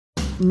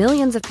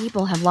Millions of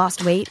people have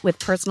lost weight with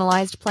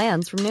personalized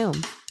plans from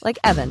Noom. Like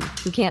Evan,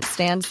 who can't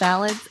stand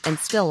salads and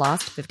still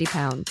lost 50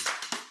 pounds.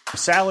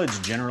 Salads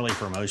generally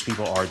for most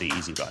people are the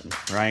easy button,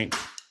 right?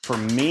 For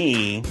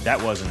me,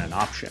 that wasn't an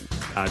option.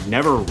 I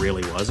never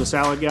really was a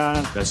salad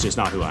guy. That's just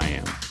not who I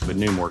am. But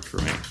Noom worked for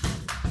me.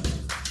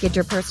 Get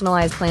your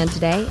personalized plan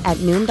today at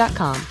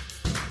Noom.com.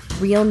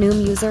 Real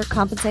Noom user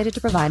compensated to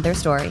provide their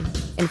story.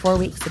 In 4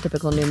 weeks, the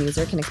typical Noom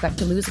user can expect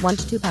to lose 1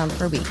 to 2 pounds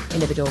per week.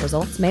 Individual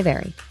results may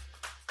vary.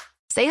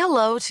 Say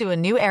hello to a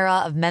new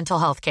era of mental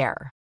health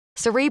care.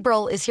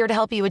 Cerebral is here to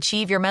help you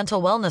achieve your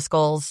mental wellness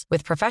goals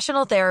with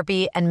professional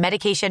therapy and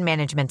medication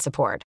management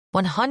support.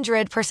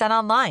 100%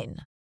 online.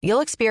 You'll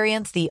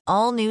experience the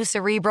all-new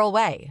Cerebral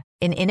Way,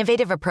 an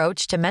innovative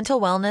approach to mental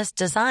wellness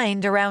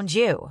designed around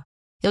you.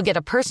 You'll get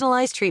a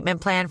personalized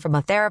treatment plan from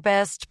a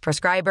therapist,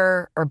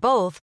 prescriber, or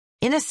both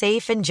in a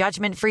safe and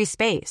judgment-free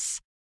space.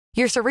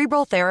 Your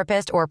Cerebral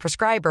therapist or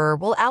prescriber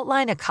will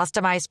outline a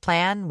customized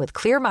plan with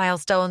clear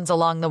milestones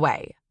along the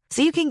way,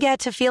 so you can get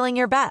to feeling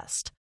your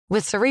best.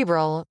 With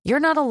Cerebral,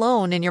 you're not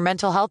alone in your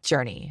mental health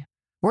journey.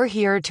 We're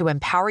here to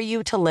empower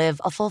you to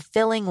live a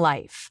fulfilling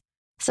life.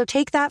 So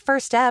take that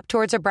first step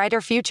towards a brighter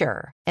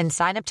future and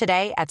sign up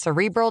today at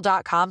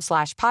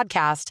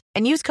Cerebral.com/podcast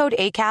and use code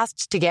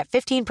ACAST to get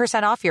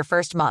 15% off your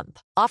first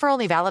month. Offer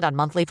only valid on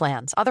monthly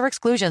plans. Other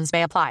exclusions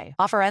may apply.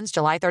 Offer ends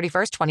July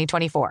 31st,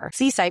 2024.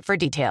 See site for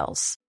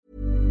details.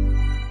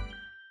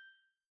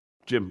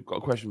 Jim, got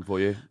a question for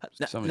you.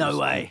 No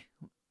way.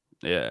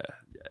 Yeah.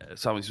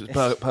 Something's just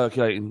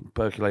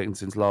percolating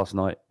since last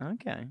night.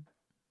 Okay.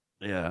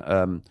 Yeah.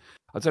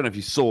 I don't know if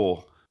you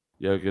saw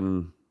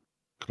Jurgen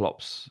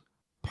Klopp's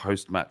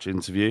post-match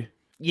interview.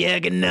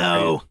 Jurgen,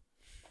 no.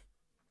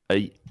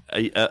 A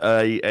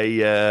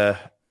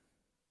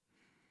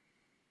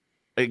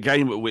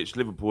game at which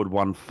Liverpool had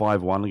won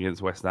 5-1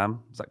 against West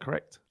Ham. Is that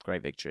correct?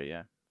 Great victory,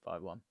 yeah.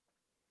 5-1.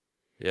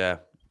 Yeah,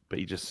 but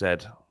he just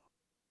said,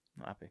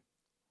 Not happy.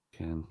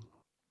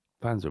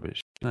 Fans are a bit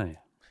no.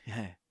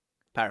 Yeah.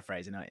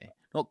 Paraphrasing, aren't you?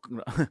 Not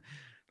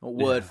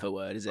word for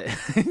word, is it?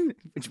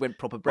 Which went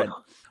proper Brent.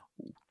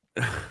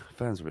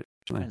 Fans are a bit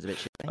Fans a bit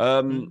shit.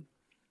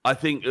 I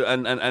think,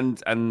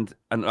 and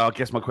I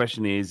guess my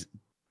question is,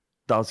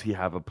 does he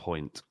have a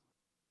point?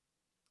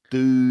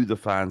 Do the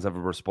fans have a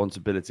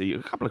responsibility?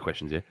 A couple of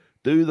questions here.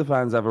 Do the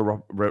fans have a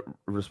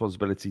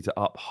responsibility to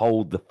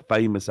uphold the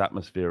famous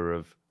atmosphere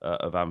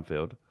of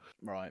Anfield?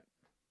 Right.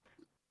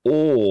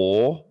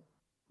 Or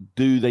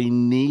do they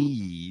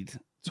need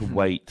to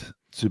wait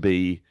to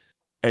be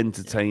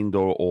entertained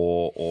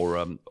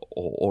or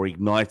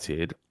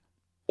ignited?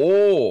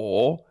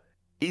 Or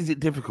is it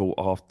difficult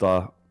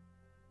after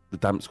the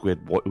damp squid,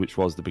 which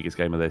was the biggest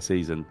game of their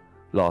season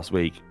last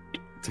week,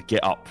 to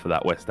get up for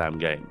that West Ham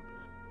game?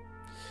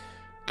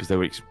 Because they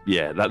were,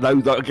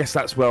 I guess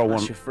that's where I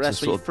want to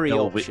sort of three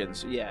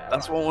options.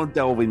 That's what I want to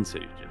delve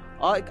into.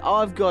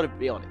 I've got to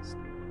be honest.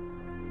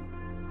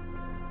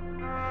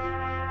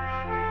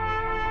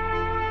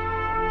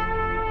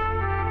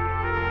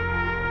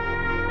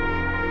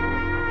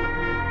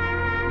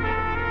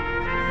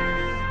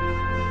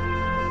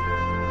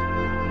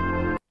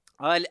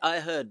 I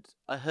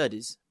heard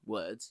his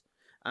words,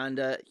 and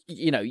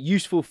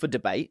useful for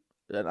debate.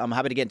 I'm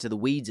happy to get into the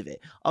weeds of it.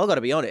 I've got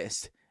to be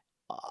honest.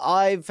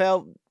 I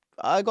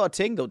got a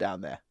tingle down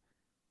there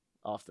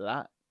after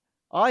that.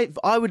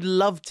 I would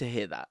love to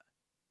hear that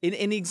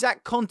in the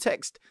exact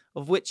context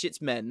of which it's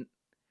meant.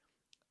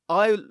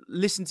 I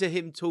listened to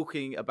him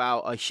talking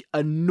about an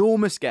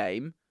enormous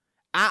game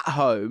at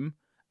home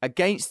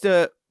against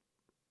a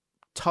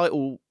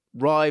title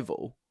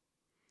rival,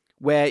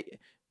 where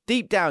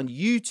deep down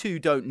you two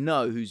don't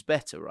know who's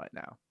better right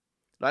now.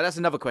 Like, that's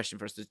another question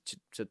for us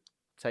to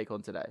take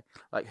on today.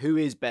 Like, who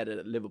is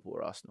better, Liverpool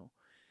or Arsenal?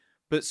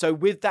 But so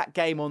with that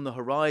game on the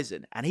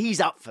horizon, and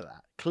he's up for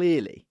that,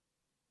 clearly.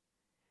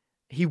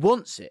 He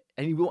wants it,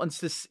 and he wants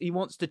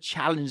to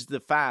challenge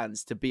the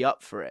fans to be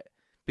up for it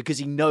because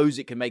he knows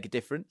it can make a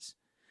difference.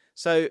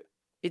 So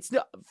it's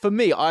not, for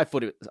me, I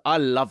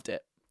loved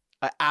it.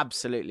 I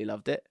absolutely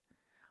loved it.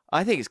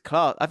 I think it's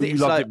class. I think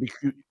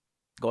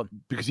go on.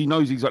 Because he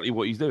knows exactly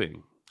what he's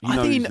doing.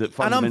 And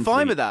I'm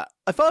fine with that.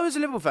 If I was a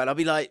Liverpool fan, I'd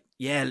be like,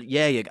 yeah.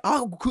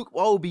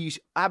 I'll be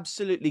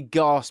absolutely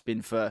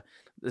gasping for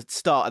the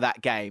start of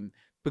that game,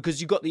 because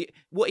you got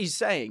what he's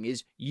saying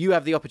is you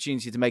have the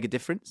opportunity to make a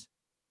difference.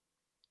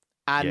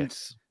 And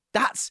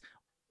that's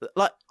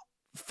like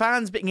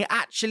fans being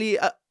actually,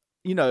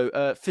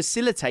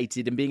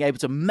 facilitated and being able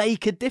to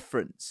make a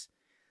difference.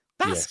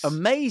 That's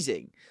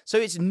amazing. So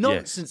it's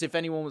nonsense if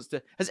anyone wants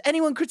to. Has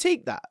anyone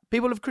critiqued that?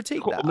 People have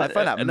critiqued that. I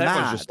find that and mad.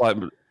 Everyone's just like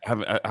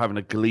having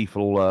a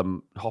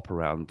gleeful hop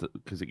around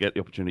because they get the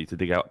opportunity to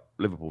dig out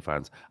Liverpool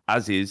fans,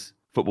 as is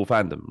football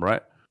fandom,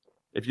 right?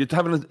 If you're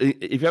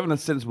having a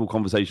sensible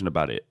conversation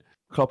about it,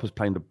 Klopp has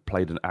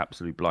played an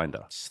absolute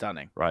blinder.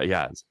 Stunning, right? He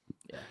has.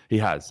 Yeah. He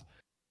has.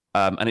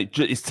 And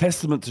it's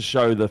testament to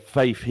show the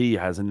faith he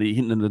has and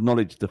the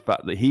knowledge, the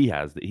fact that he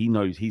has, that he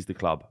knows he's the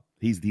club,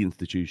 he's the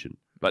institution.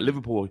 Like,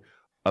 Liverpool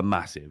are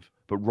massive,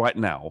 but right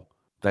now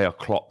they are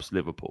Klopp's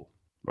Liverpool.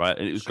 right?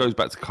 And it goes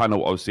back to kind of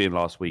what I was saying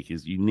last week: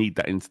 is you need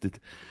that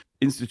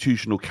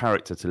institutional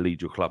character to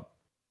lead your club.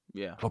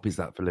 Yeah, Klopp is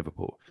that for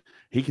Liverpool.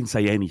 He can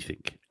say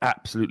anything,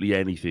 absolutely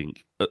anything,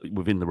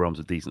 within the realms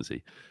of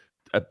decency.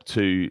 And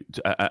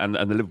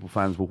the Liverpool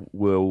fans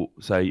will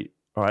say,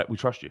 "All right, we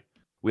trust you.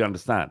 We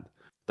understand."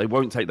 They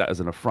won't take that as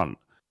an affront,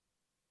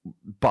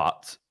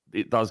 but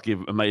it does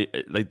give.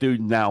 They do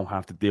now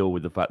have to deal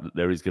with the fact that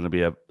there is going to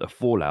be a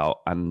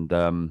fallout, and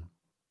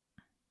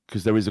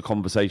because there is a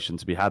conversation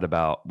to be had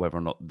about whether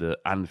or not the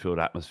Anfield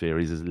atmosphere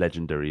is as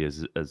legendary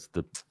as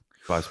the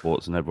Sky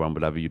Sports and everyone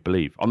would have you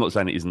believe. I'm not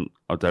saying it isn't.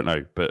 I don't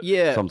know, but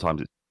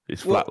sometimes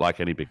it's flat like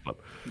any big club.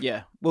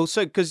 Yeah. Well,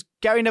 so because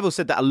Gary Neville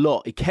said that a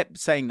lot. He kept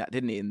saying that,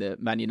 didn't he, in the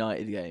Man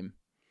United game?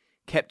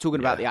 Kept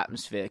talking about the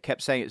atmosphere.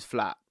 Kept saying it's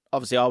flat.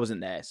 Obviously, I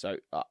wasn't there, so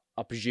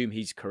I presume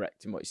he's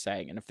correct in what he's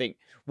saying. And I think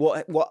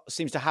what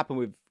seems to happen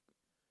with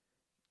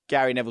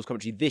Gary Neville's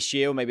commentary this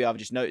year, or maybe I've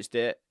just noticed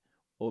it,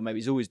 or maybe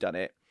he's always done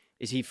it,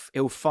 is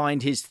he'll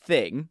find his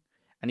thing,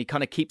 and he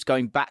kind of keeps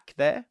going back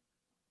there.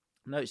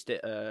 I noticed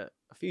it a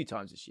few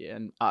times this year,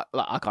 and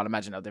I can't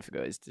imagine how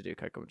difficult it is to do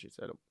co-commentary.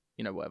 So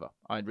whatever.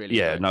 I really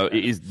it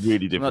is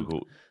really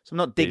difficult. So I'm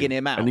not digging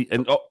him out.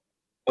 And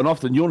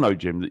often you'll know,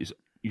 Jim, that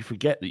you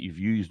forget that you've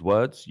used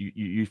words.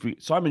 You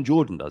Simon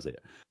Jordan does it.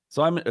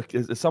 Simon,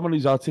 as someone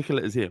who's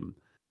articulate as him,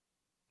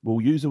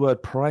 will use the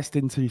word priced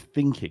into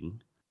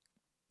thinking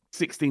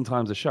 16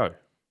 times a show.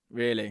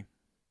 Really?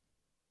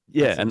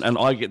 Yeah, and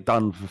I get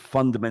done for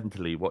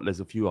fundamentally what there's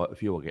a few I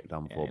get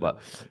done for,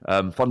 but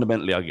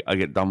fundamentally I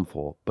get done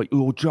for. But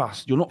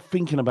you're not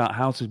thinking about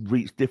how to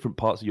reach different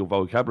parts of your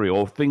vocabulary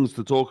or things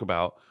to talk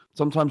about.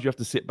 Sometimes you have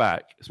to sit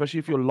back, especially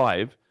if you're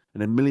live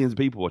and there are millions of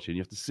people watching.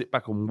 You have to sit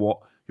back on what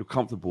you're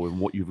comfortable and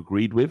what you've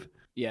agreed with.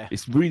 Yeah,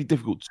 it's really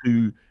difficult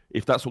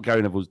if that's what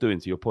Gary Neville's doing.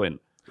 To your point,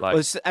 and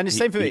it's the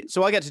same for me.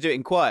 So I get to do it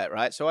in quiet,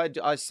 right? So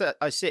I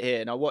sit here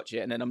and I watch it,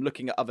 and then I'm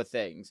looking at other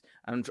things,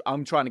 and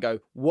I'm trying to go,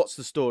 what's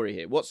the story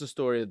here? What's the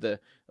story of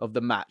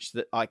the match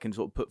that I can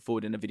sort of put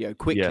forward in a video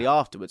quickly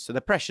afterwards? So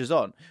the pressure's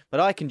on, but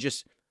I can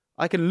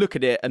look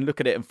at it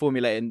and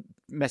formulate and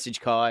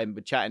message Kai, and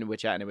we're chatting, and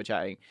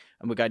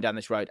we're going down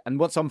this road. And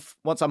once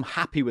I'm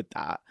happy with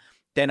that,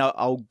 then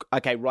I'll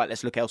okay, right,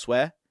 let's look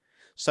elsewhere.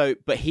 So,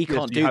 but he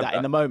can't do that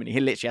in the moment. He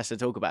literally has to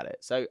talk about it.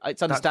 So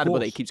it's understandable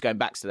that he keeps going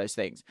back to those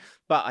things.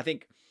 But I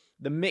think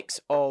the mix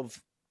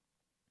of,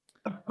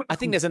 I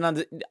think there's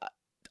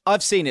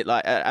I've seen it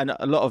and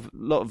a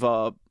lot of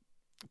our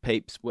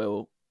peeps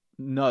will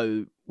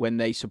know when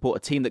they support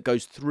a team that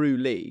goes through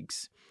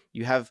leagues,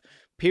 you have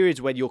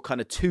periods when you're kind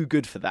of too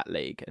good for that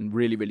league and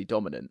really, really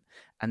dominant.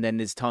 And then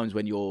there's times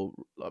when you're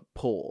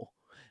poor.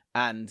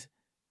 And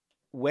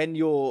when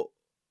you're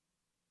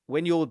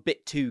a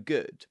bit too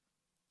good,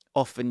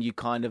 often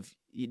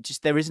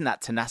there isn't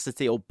that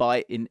tenacity or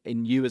bite in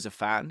you as a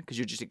fan because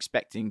you're just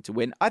expecting to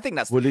win. I think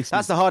that's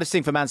the hardest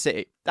thing for Man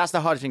City. That's the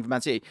hardest thing for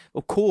Man City.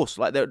 Of course,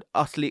 they're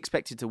utterly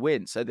expected to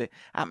win. So the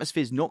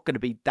atmosphere is not going to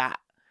be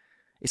that.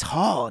 It's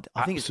hard.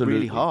 I think it's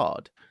really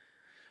hard.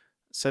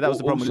 So that was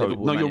the problem with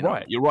Liverpool. No, you're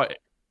right. You're right.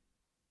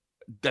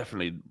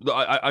 Definitely.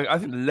 I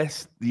think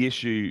less the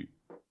issue.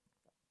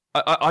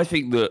 I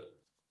think that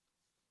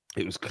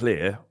it was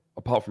clear,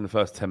 apart from the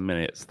first 10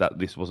 minutes, that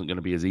this wasn't going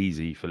to be as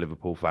easy for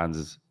Liverpool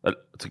fans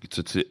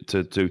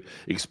to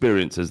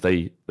experience as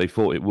they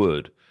thought it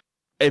would.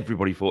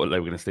 Everybody thought that they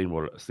were going to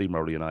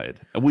steamroll United.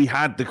 And we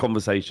had the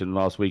conversation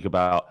last week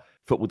about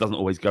football doesn't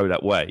always go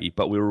that way,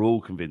 but we were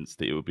all convinced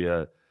that it would be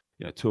a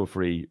 2 or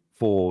 3,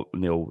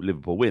 4-0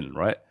 Liverpool win,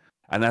 right?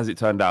 And as it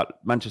turned out,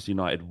 Manchester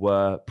United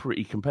were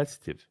pretty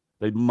competitive.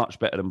 They're much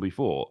better than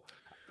before.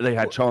 They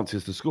had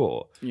chances to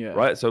score,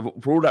 right? So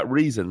for all that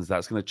reasons,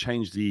 that's going to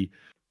change the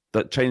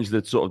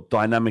sort of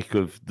dynamic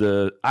of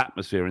the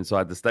atmosphere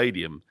inside the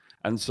stadium.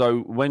 And so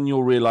when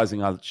you're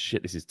realizing, oh,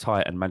 shit, this is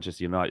tight and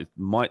Manchester United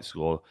might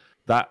score,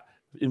 that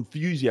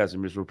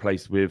enthusiasm is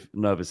replaced with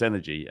nervous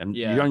energy. And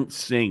you don't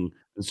sing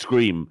and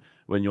scream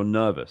when you're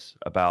nervous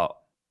about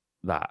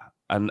that.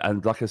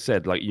 And like I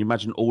said, you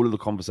imagine all of the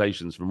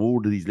conversations from all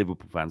of these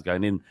Liverpool fans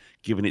going in,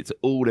 giving it to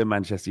all their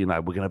Manchester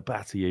United. We're going to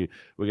batter you.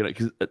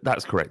 Because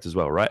that's correct as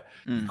well, right?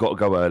 You've got to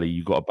go early.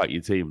 You've got to back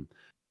your team.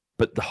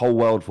 But the whole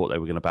world thought they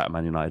were going to batter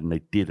Man United, and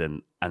they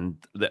didn't. And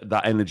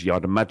that energy,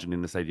 I'd imagine,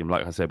 in the stadium,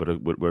 like I said,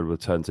 would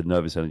return to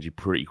nervous energy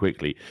pretty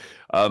quickly.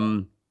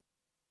 Then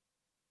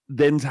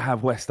to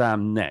have West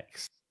Ham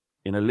next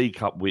in a League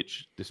Cup,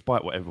 which,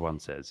 despite what everyone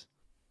says,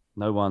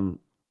 no one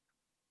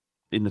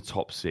in the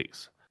top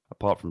 6,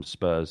 apart from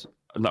Spurs,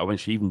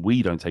 even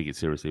we don't take it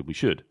seriously. We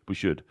should,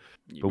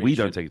 but we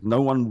don't take it.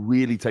 No one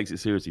really takes it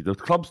seriously. The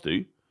clubs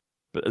do,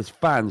 but as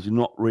fans, you're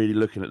not really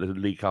looking at the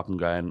League Cup and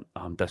going,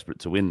 "I'm desperate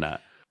to win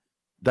that."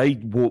 They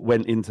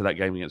went into that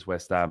game against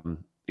West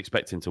Ham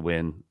expecting to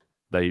win.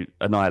 They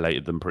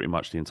annihilated them pretty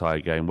much the entire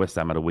game. West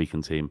Ham had a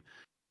weakened team,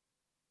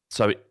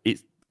 so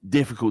it's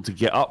difficult to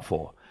get up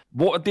for.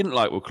 What I didn't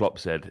like what Klopp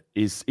said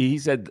is he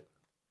said,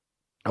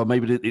 "Oh,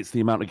 maybe it's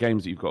the amount of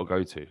games that you've got to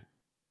go to.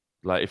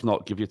 If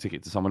not, give your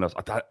ticket to someone else."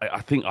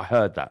 I think I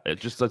heard that. I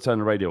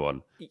turned the radio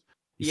on.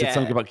 He said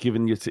something about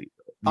giving your ticket.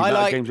 the amount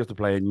of games you have to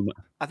play, and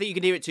I think you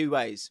can do it two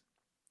ways.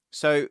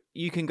 So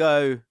you can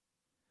go.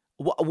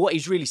 What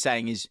he's really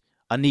saying is,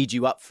 I need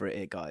you up for it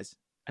here, guys.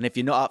 And if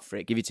you're not up for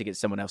it, give your ticket to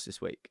someone else this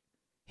week.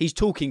 He's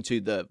talking to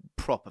the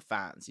proper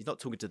fans. He's not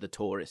talking to the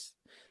tourists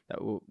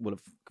that will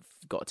have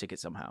got a ticket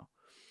somehow.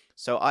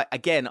 So I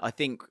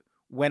think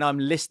when I'm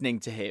listening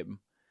to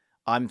him,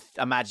 I'm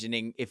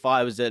imagining if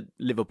I was a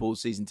Liverpool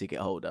season ticket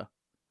holder,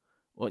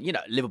 or,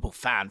 Liverpool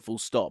fan, full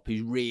stop,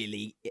 who's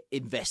really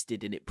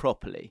invested in it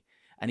properly.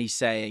 And he's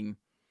saying,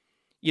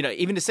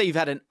 even to say you've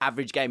had an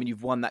average game and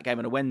you've won that game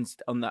on a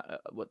Wednesday, on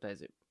that, what day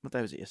is it? What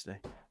day was it yesterday?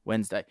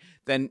 Wednesday.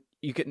 Then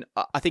you can,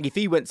 I think if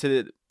he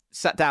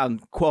sat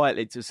down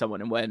quietly to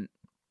someone and went,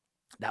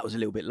 that was a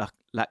little bit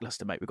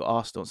lackluster, mate. We've got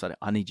Arsenal on Sunday.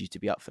 I need you to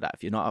be up for that.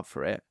 If you're not up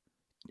for it,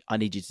 I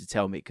need you to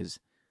tell me because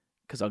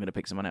I'm going to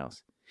pick someone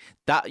else.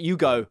 That you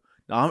go,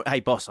 no, hey,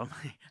 boss,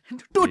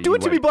 do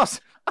it to me, boss.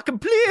 I can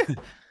play.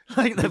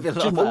 Like,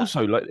 Jim,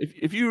 also, like,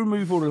 if you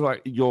remove all of,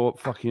 like, your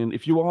fucking,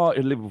 if you are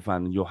a Liverpool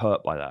fan and you're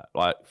hurt by that,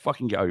 like,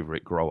 fucking get over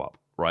it, grow up,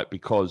 right?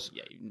 Because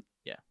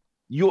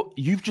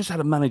you've just had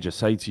a manager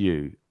say to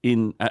you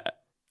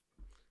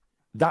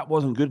that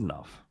wasn't good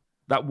enough.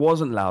 That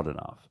wasn't loud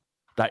enough.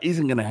 That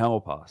isn't going to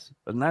help us.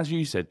 And as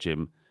you said,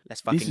 Jim,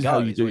 let's fucking go.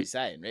 Is what he's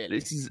saying, really.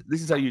 This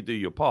is how you do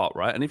your part,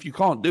 right? And if you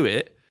can't do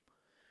it,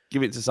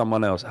 give it to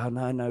someone else. Oh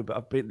no,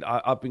 but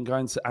I've been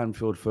going to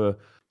Anfield for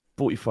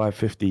 45,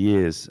 50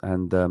 years,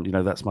 and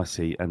that's my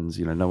seat, and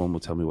no one will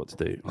tell me what to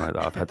do. Right?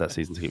 I've had that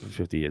season ticket for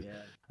 50 years,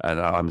 and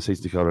I'm a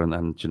season ticket holder,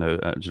 and do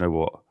you know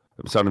what?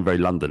 I'm sounding very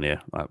London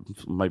here.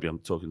 Maybe I'm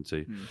talking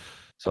to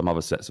some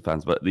other sets of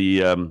fans, but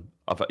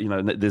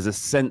there's a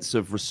sense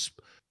of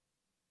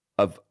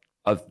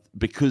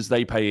because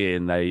they pay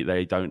in,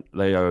 they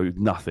owe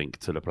nothing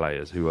to the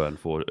players who earn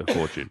a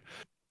fortune.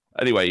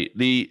 Anyway,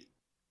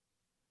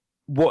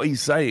 what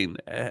he's saying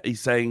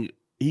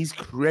he's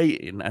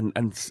creating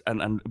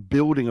and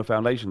building a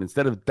foundation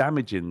instead of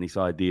damaging this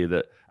idea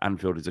that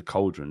Anfield is a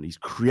cauldron. He's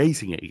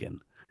creating it again.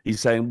 He's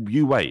saying,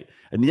 you wait.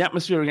 And the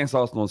atmosphere against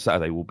Arsenal on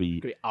Saturday will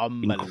be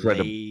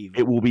incredible.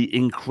 It will be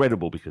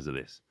incredible because of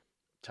this.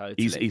 Totally.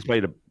 He's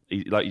played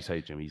like you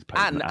say, Jim, he's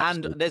played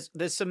and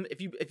there's some,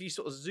 if you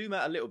sort of zoom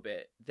out a little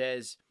bit,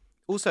 there's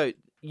also,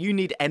 you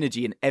need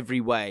energy in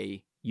every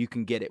way you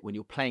can get it when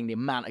you're playing the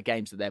amount of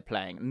games that they're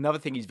playing. Another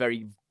thing he's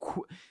very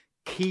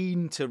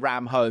keen to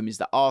ram home is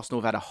that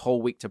Arsenal have had a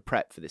whole week to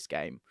prep for this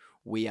game.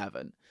 We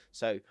haven't.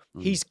 So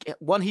he's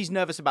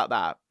nervous about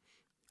that.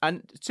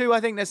 And two,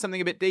 I think there's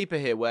something a bit deeper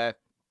here where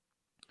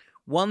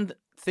one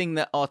thing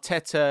that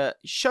Arteta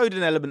showed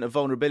an element of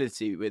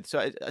vulnerability with, so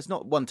it's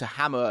not one to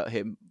hammer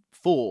him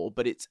for,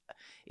 but it's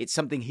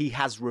something he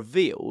has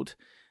revealed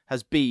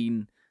has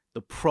been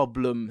the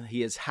problem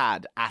he has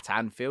had at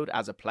Anfield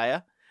as a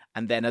player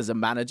and then as a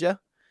manager.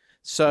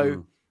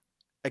 So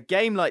a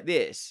game like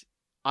this,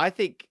 I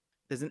think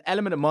there's an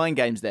element of mind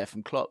games there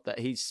from Klopp that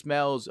he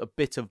smells a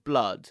bit of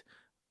blood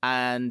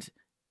and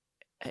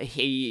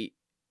he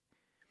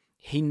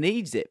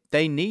needs it.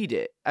 They need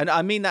it. And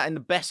I mean that in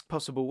the best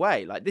possible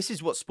way. Like, this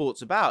is what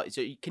sport's about.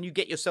 So can you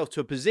get yourself to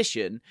a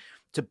position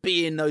to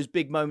be in those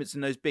big moments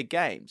in those big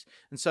games?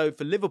 And so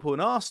for Liverpool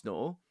and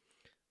Arsenal,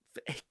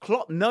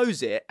 Klopp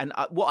knows it. And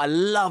what I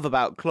love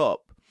about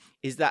Klopp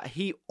is that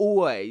he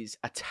always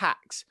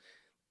attacks.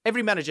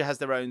 Every manager has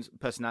their own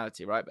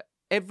personality, right? But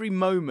every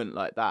moment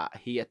like that,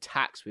 he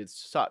attacks with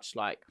such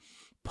like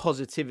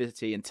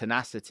positivity and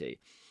tenacity.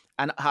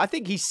 And I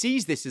think he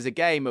sees this as a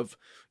game of,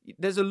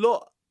 there's a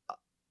lot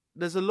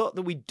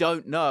that we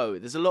don't know.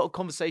 There's a lot of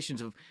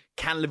conversations of,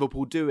 can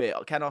Liverpool do it?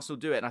 Or can Arsenal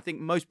do it? And I think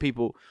most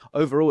people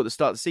overall at the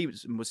start of the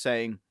season were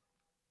saying,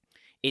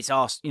 it's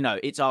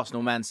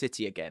Arsenal, Man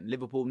City again.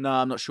 Liverpool, no,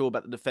 I'm not sure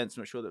about the defence.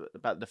 I'm not sure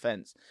about the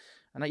defence.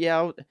 And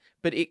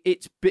but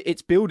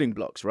it's building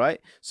blocks,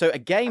 right? So a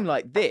game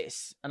like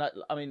this, and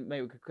I mean,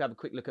 maybe we could have a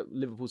quick look at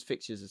Liverpool's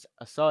fixtures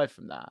aside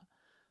from that.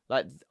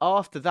 Like,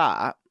 after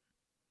that,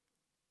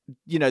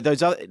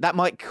 that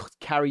might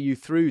carry you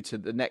through to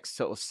the next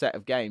sort of set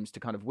of games to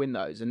kind of win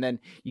those. And then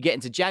you get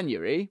into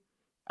January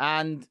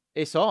and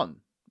it's on,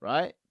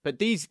 right? But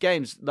these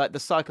games, like the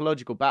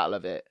psychological battle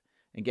of it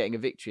and getting a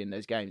victory in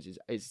those games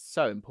is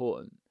so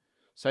important.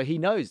 So he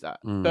knows that.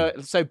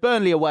 So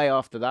Burnley away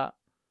after that.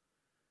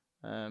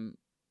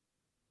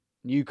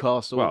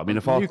 Newcastle. Well, I mean,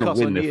 if Arsenal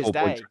win, they're 4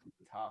 points.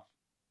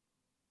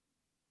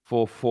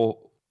 Tough.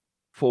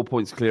 4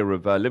 points clear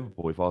of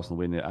Liverpool if Arsenal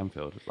win at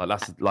Anfield. Like,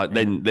 that's like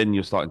then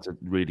you're starting to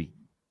really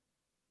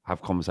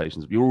have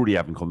conversations. You're already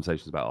having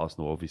conversations about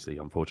Arsenal, obviously,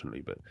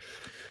 unfortunately. But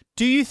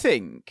do you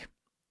think?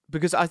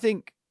 Because I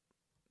think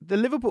the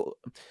Liverpool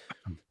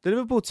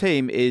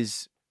team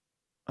is.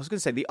 I was going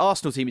to say the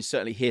Arsenal team is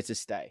certainly here to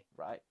stay,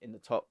 right? In the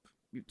top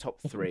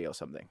 3 or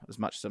something. As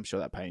much as I'm sure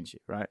that pains you,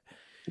 right?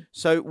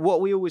 So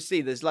what we always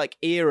see, there's like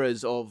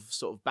eras of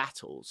sort of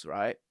battles,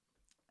 right?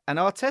 And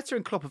Arteta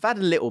and Klopp have had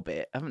a little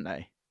bit, haven't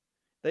they?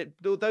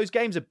 Those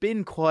games have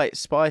been quite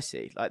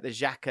spicy, like the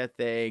Xhaka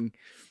thing.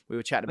 We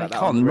were chatting about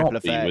that on the Ripple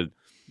Effect.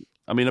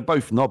 I mean, they're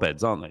both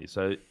knobheads, aren't they?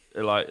 So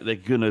like they're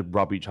gonna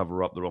rub each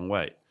other up the wrong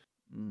way.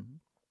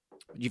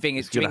 Mm-hmm. Do you think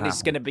it's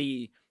going to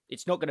be?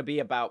 It's not going to be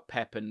about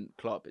Pep and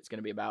Klopp. It's going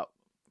to be about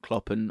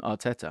Klopp and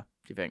Arteta.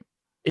 Do you think?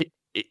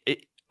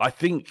 I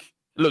think.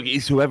 Look,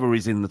 it's whoever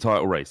is in the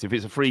title race. If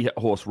it's a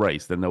three-horse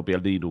race, then there'll be a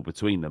needle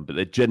between them. But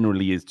there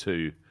generally is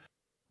two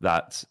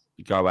that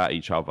go at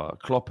each other.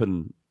 Klopp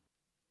and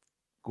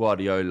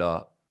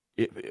Guardiola.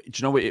 Do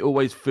you know what? It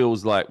always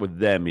feels like with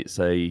them, it's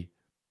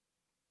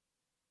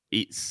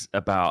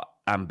about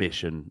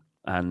ambition,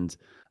 and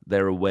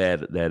they're aware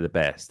that they're the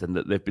best, and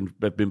that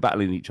they've been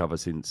battling each other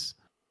since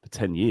for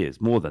 10 years,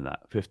 more than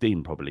that,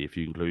 15 probably, if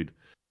you include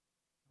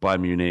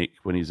Bayern Munich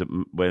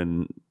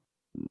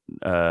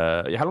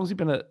how long has he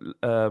been at?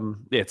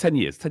 10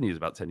 years. 10 years,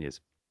 about 10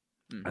 years.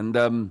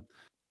 And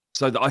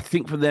so I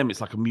think for them, it's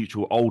like a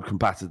mutual old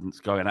combatants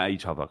going at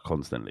each other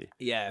constantly.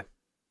 Yeah.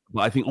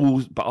 But I think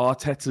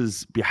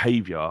Arteta's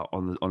behaviour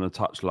on a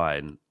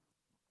touchline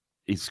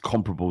is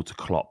comparable to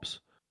Klopp's,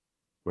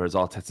 whereas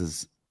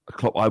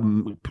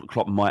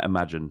Klopp might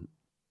imagine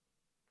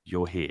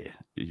you're here,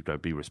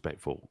 be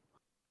respectful,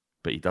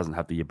 but he doesn't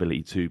have the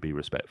ability to be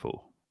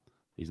respectful.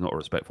 He's not a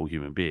respectful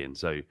human being,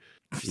 so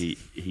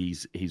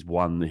he's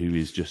one who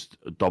is just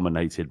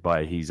dominated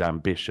by his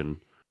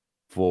ambition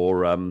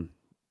for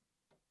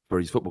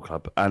his football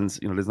club, and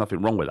there's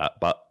nothing wrong with that,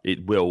 but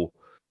it will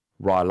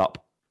rile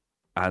up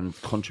and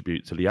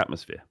contribute to the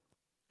atmosphere.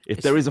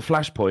 If there is a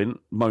flashpoint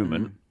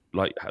moment,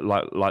 like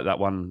that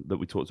one that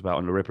we talked about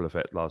on the ripple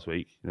effect last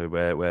week,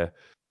 where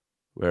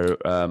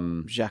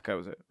Xhaka,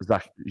 was it?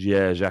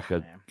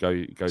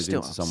 Xhaka goes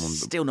into someone.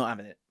 Still not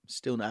having it.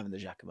 Still not having the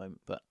Xhaka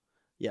moment, but.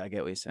 Yeah, I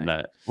get what you're saying.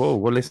 No, well,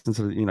 we'll listen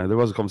to there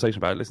was a conversation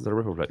about it. Listen to the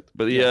ripple effect,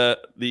 but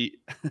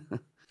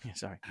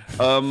sorry.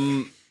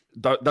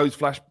 Those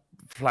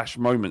flash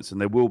moments, and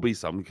there will be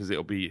some because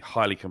it'll be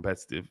highly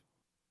competitive.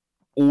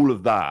 All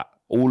of that,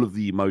 all of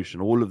the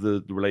emotion, all of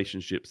the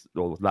relationships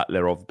or that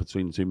thereof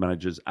between the two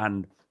managers,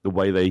 and the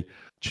way they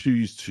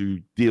choose to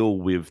deal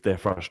with their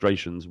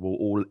frustrations will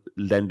all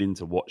lend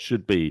into what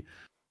should be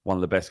one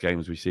of the best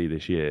games we see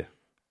this year.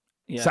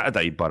 Yeah.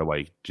 Saturday, by the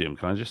way, Jim,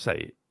 can I just say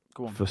it?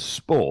 For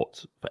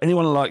sport, for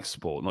anyone who likes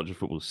sport, not just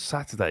football,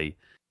 Saturday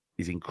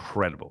is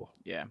incredible.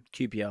 Yeah,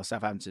 QPR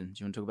Southampton. Do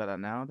you want to talk about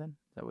that now? Then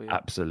is that what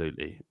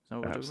absolutely.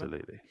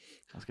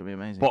 That's gonna be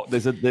amazing. But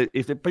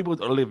if the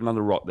people are living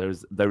under a rock,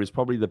 there is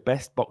probably the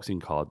best boxing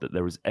card that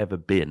there has ever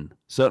been.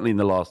 Certainly in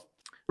the last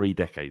 3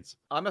 decades.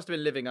 I must have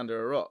been living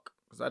under a rock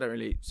because I don't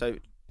really. So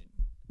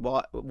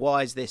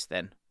why is this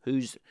then?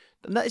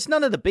 It's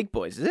none of the big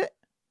boys, is it?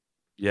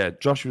 Yeah,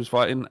 Joshua's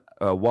fighting,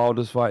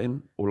 Wilder's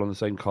fighting, all on the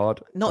same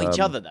card. Not each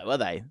other, though, are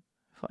they?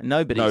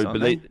 Nobody's on.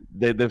 No,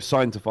 but they've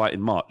signed to fight in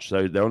March,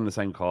 so they're on the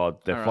same card.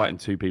 They're fighting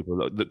two people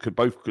that could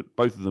both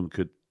of them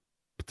could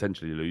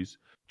potentially lose.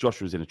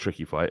 Joshua's in a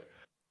tricky fight,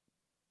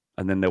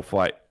 and then they'll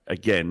fight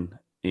again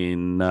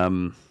in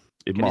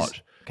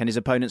March. Can his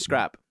opponent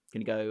scrap?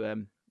 Can he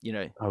go?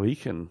 Oh, he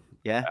can.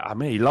 Yeah, I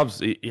mean, he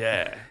loves it.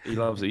 Yeah, he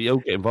loves it. He'll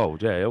get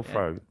involved. Yeah, he'll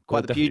throw.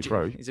 Quite the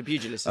pugilist. He's a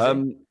pugilist.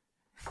 Isn't he?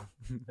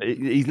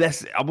 He's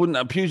less. I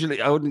wouldn't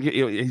get.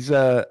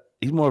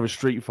 He's more of a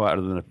street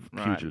fighter than a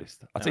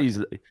pugilist. I tell you, he's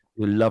a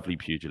lovely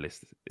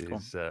pugilist.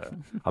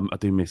 I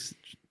do miss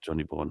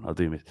Johnny Bourne. I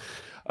do miss.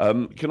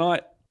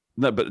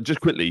 But just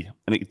quickly,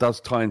 and it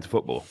does tie into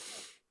football.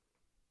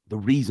 The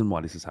reason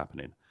why this is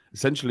happening,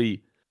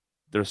 essentially,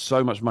 there is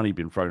so much money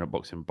being thrown at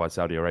boxing by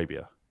Saudi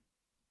Arabia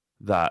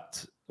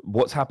that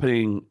what's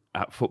happening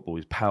at football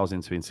is pales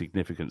into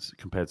insignificance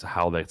compared to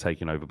how they're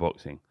taking over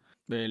boxing.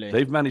 Really?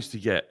 They've managed to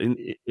get in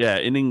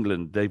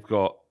England. They've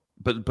got,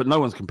 but no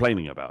one's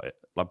complaining about it.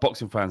 Like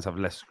boxing fans have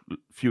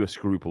fewer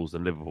scruples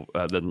than Liverpool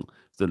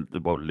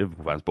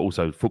Liverpool fans, but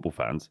also football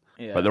fans.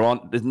 Yeah.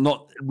 But there's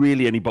not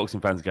really any boxing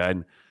fans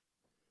going,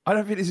 I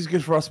don't think this is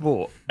good for our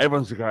sport.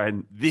 Everyone's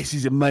going, this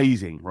is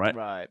amazing, right?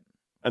 Right.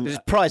 And it's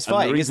prize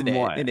fighting, isn't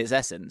it? In its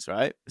essence,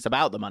 right? It's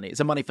about the money. It's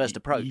a money first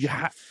approach.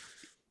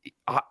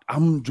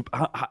 I'm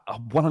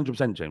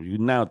 100%, James. You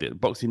nailed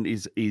it. Boxing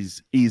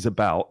is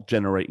about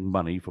generating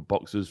money for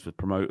boxers, for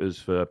promoters,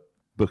 for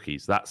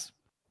bookies. That's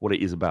what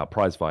it is about.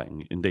 Prize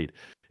fighting, indeed.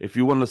 If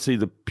you want to see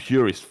the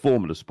purest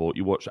form of the sport,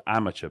 you watch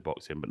amateur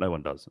boxing, but no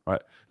one does,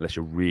 right? Unless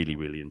you're really,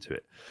 really into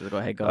it.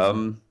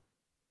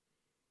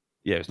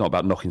 Yeah, it's not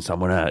about knocking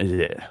someone out, is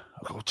it?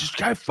 Just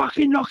go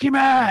fucking knock him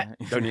out.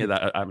 Don't hear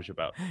that at amateur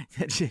bout.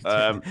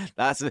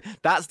 That's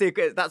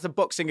a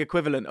boxing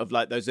equivalent of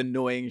like those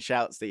annoying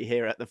shouts that you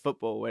hear at the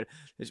football where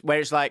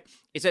it's like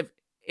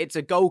it's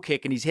a goal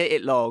kick and he's hit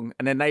it long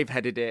and then they've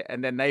headed it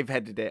and then they've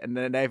headed it and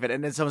then they've headed it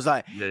and then someone's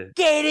like,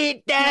 get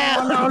it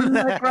down on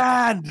the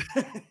ground.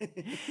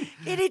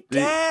 Get it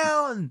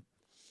down.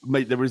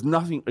 Mate, there is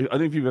nothing. I don't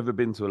know if you've ever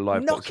been to a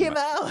live knock him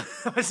out.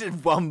 This is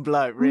one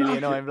bloke, really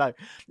annoying bloke.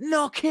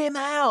 Knock him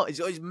out.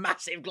 He's got his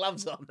massive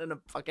gloves on and a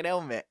fucking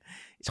helmet.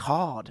 It's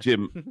hard.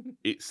 Jim,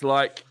 it's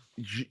like,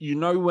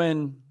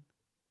 when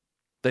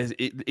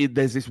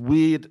there's this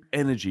weird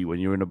energy when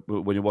you're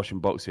when you're watching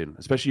boxing,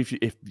 especially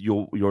if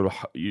you're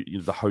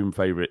the home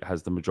favorite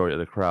has the majority of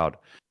the crowd,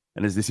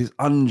 and there's this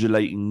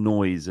undulating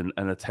noise and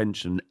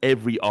attention.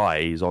 Every eye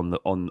is on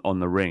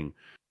the ring.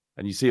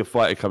 and you see a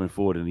fighter coming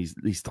forward, and he's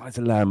starting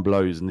to land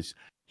blows, and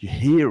you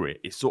hear it.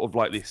 It's sort of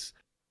like this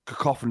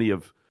cacophony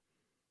of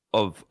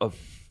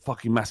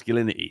fucking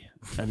masculinity,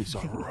 and it's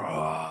like,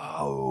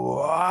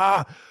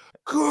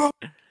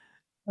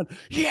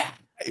 yeah,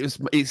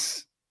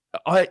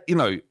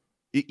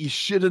 you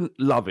shouldn't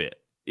love it.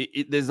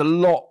 There's a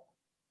lot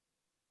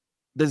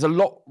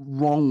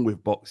wrong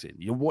with boxing.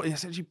 You're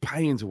essentially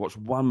paying to watch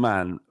one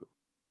man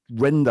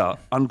render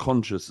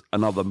unconscious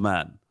another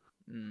man,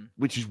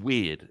 which is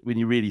weird when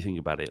you really think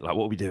about it. Like,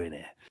 what are we doing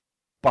here?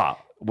 But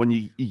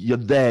when you're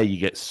there, you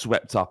get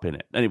swept up in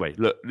it. Anyway,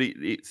 look,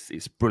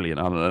 it's brilliant,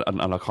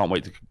 and I can't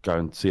wait to go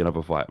and see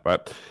another fight. Right?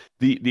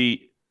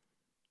 The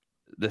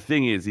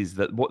thing is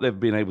that what they've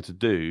been able to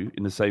do,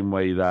 in the same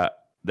way that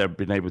they've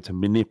been able to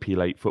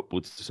manipulate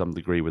football to some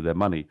degree with their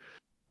money,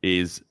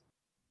 is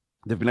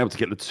they've been able to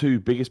get the two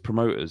biggest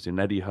promoters in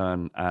Eddie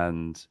Hearn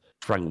and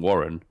Frank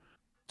Warren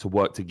to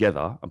work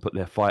together and put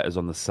their fighters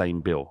on the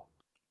same bill.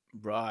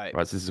 Right. So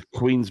this is a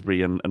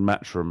Queensberry and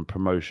Matchroom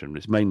promotion.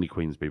 It's mainly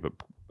Queensberry, but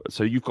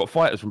so you've got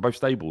fighters from both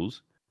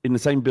stables in the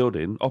same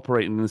building,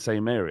 operating in the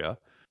same area,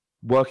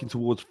 working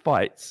towards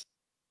fights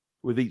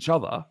with each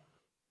other.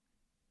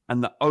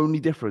 And the only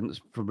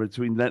difference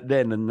between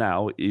then and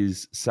now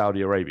is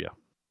Saudi Arabia.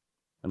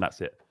 And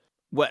that's it.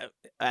 Well,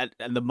 and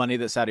the money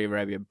that Saudi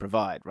Arabia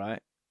provide,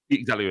 right?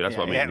 Exactly. That's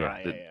what I mean. Yeah,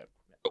 right,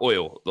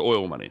 the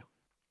oil money.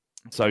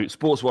 So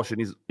sports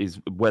washing is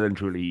well and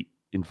truly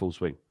in full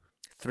swing.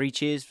 3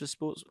 cheers for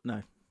sports?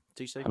 No,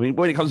 2 seconds. I mean,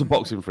 when it comes to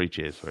boxing, 3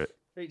 cheers for it.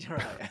 Right.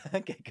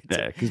 Okay, good.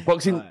 Yeah, because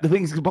boxing. Right. The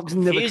thing is,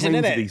 boxing never claims to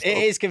be. It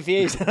is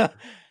confusing.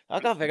 I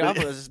can't figure. I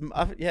thought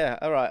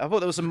all right. I thought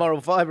there was some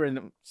moral fibre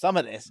in some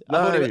of this.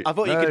 I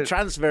thought you could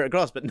transfer it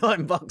across, but not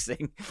in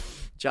boxing.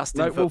 Just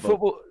in football.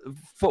 Well,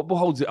 football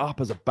holds it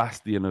up as a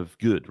bastion of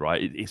good,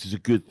 right? It's a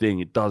good thing.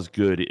 It does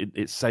good.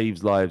 It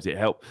saves lives. It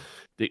helps.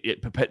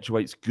 It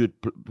perpetuates good,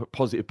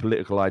 positive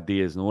political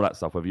ideas and all that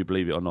stuff, whether you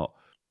believe it or not.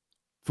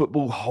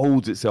 Football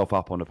holds itself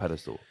up on a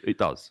pedestal. It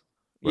does.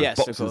 Whereas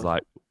boxing's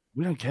like,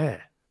 we don't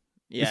care.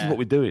 Yeah. This is what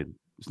we're doing.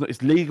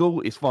 It's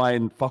legal. It's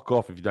fine. Fuck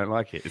off if you don't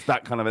like it. It's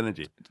that kind of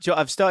energy.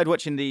 I've started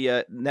watching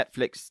the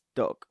Netflix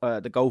doc,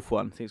 the golf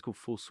one. I think it's called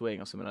Full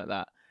Swing or something like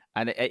that.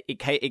 And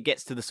it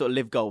gets to the sort of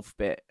live golf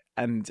bit,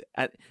 and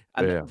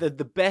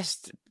the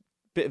best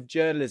bit of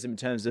journalism in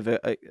terms of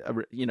a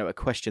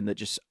question that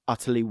just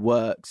utterly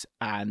works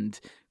and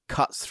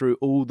cuts through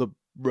all the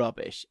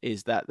rubbish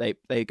is that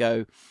they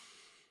go.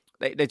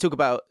 They talk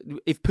about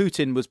if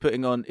Putin was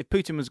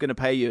going to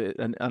pay you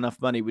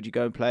enough money, would you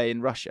go and play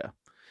in Russia?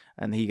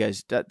 And he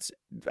goes,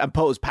 and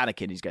Paul's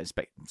panicking. He's going,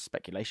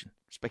 speculation.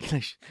 Love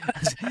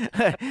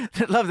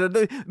that.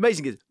 The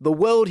amazing is the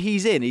world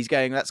he's in. He's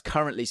going, that's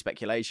currently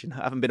speculation.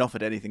 I haven't been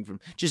offered anything from,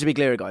 just to be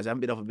clear, guys, I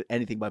haven't been offered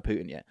anything by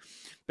Putin yet.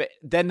 But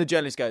then the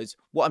journalist goes,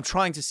 what I'm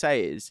trying to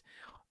say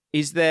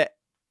is there,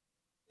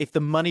 if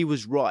the money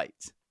was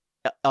right,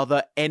 are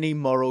there any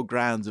moral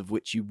grounds of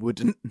which you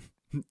wouldn't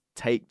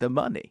take the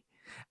money?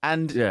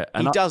 And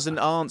he doesn't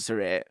answer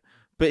it,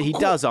 but he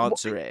does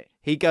answer it.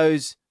 He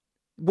goes,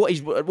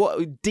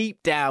 what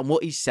deep down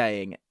what he's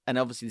saying, and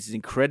obviously this is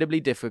incredibly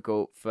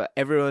difficult for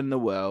everyone in the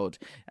world,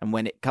 and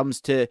when it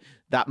comes to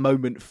that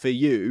moment for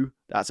you,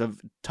 that's a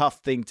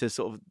tough thing to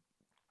sort of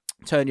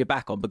turn your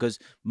back on, because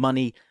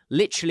money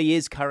literally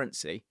is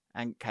currency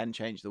and can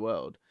change the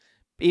world.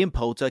 Ian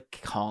Poulter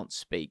can't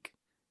speak,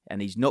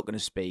 and he's not going to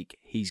speak.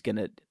 He's going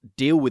to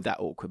deal with that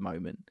awkward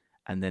moment,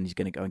 and then he's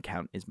going to go and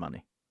count his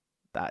money.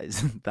 That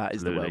is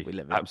the world we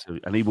live in.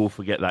 Absolutely. And he will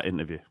forget that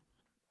interview.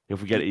 He'll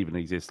forget it even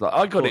exists. Like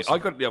I got it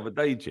the other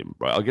day, Jim,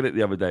 right? I got it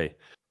the other day.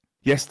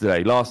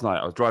 Last night,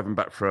 I was driving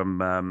back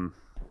from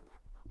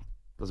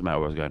doesn't matter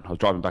where I was going. I was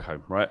driving back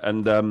home, right?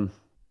 And I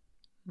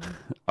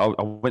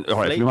went,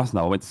 all right, if you must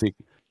know, I went to see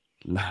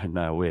No,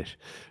 I wish.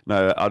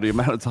 No, the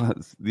amount of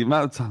times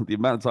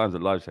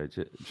at live show,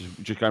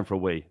 just going for a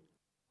wee.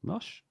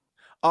 Nosh.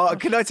 Oh,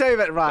 can I tell you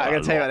about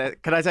right?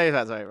 Can I tell you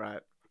about something, right?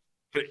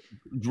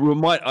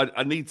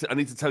 I need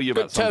to tell you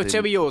about something.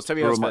 Tell me yours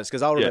first,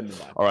 because I'll remember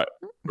that. All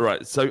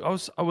right. So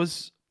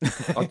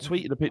I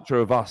tweeted a picture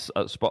of us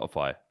at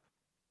Spotify.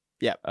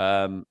 Yeah.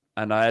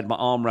 And I had my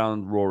arm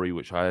around Rory,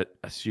 which I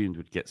assumed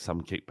would get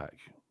some kickback.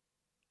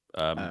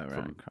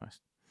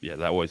 Christ. Yeah,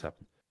 that always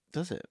happens.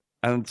 Does it?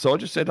 And so I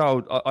just said, I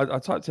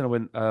typed in, I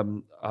went,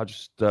 I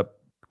just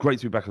great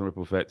to be back on the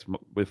Ripple Effect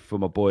for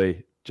my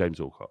boy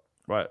James Alcott.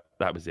 Right,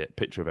 that was it.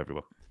 Picture of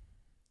everyone.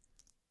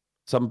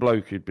 Some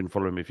bloke who'd been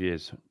following me for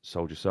years,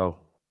 Soldier Soul,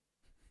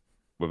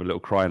 with a little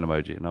crying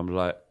emoji, and I'm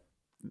like,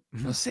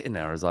 I was sitting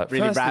there. I was like,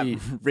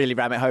 really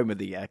ram it home with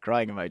the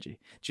crying emoji.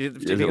 Do you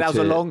think that was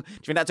Do you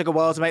think that took a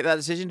while to make that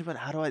decision? But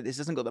this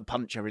hasn't got the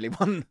punch I really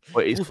want.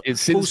 Well,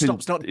 it's full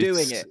stop's not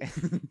doing it.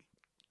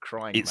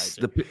 Crying it's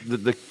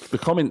emoji. The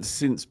comment's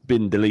since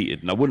been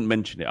deleted, and I wouldn't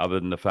mention it other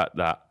than the fact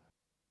that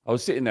I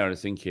was sitting there and I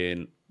was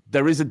thinking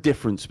there is a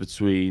difference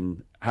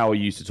between how I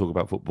used to talk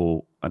about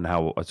football and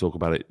how I talk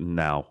about it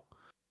now.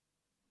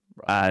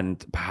 Right.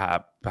 And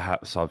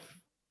perhaps I've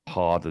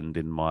hardened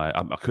in my.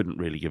 I couldn't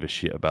really give a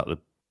shit about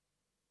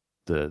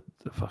the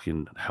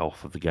fucking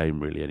health of the game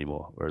really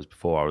anymore. Whereas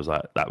before I was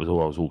like, that was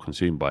all I was all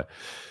consumed by.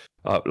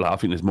 I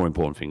think there's more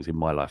important things in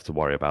my life to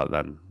worry about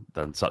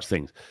than such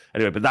things.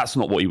 Anyway, but that's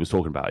not what he was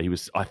talking about.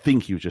 I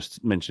think he was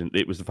just mentioning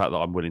it was the fact that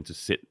I'm willing to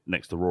sit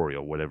next to Rory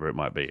or whatever it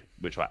might be,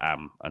 which I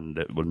am, and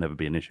it will never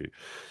be an issue.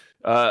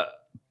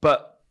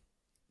 But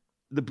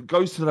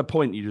goes to the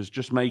point you was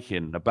just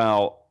making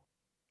about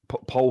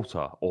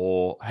Poulter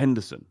or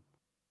Henderson.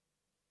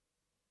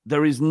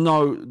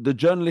 The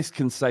journalist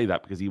can say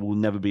that because he will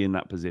never be in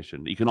that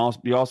position. He can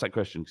be asked that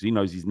question because he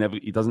knows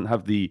he doesn't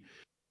have the,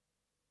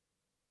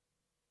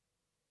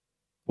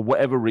 for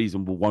whatever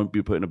reason, won't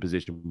be put in a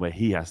position where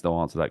he has to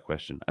answer that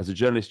question. As a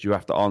journalist, you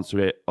have to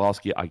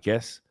ask it, I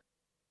guess.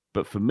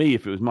 But for me,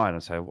 if it was mine,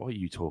 I'd say, what are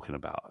you talking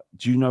about?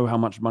 Do you know how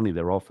much money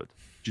they're offered?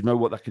 Do you know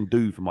what that can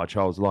do for my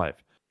child's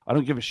life? I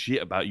don't give a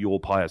shit about your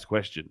pious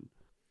question.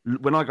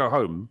 When I go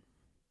home,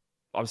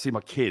 I see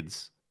my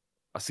kids.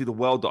 I see the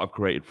world that I've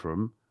created for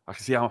them. I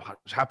can see how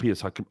much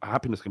happiness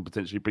can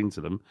potentially bring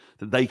to them,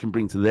 that they can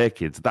bring to their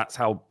kids. That's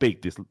how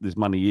big this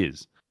money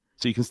is.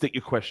 So you can stick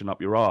your question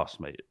up your ass,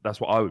 mate. That's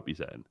what I would be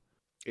saying.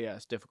 Yeah,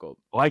 it's difficult.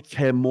 I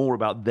care more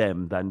about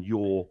them than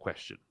your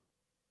question.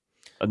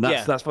 And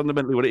that's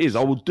fundamentally what it is.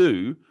 I will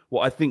do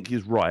what I think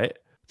is right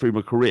through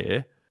my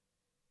career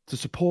to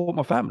support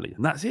my family,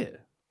 and that's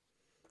it.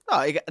 No,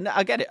 I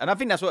get it, and I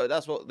think that's what that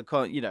was one of the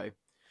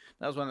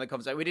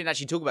conversations. We didn't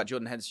actually talk about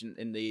Jordan Henderson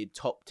in the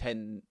top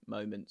 10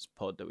 moments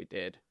pod that we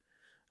did,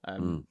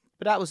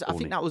 but I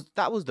think that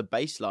was the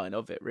baseline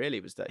of it. Really,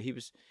 was that he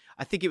was.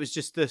 I think it was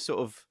just the sort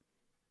of,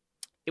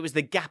 it was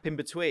the gap in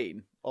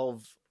between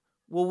of,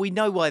 well, we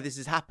know why this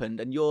has happened,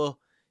 and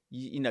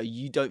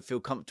you don't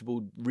feel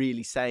comfortable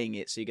really saying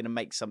it, so you're going to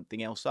make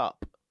something else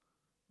up.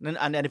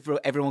 And then if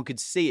everyone could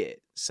see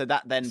it, so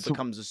that then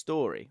becomes a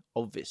story,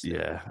 obviously.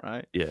 Yeah.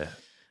 Right? Yeah.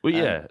 Well,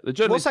 yeah.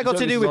 What's that got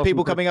to do with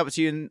people coming up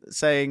to you and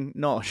saying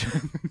 "nosh"?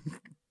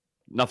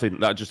 Nothing.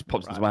 That just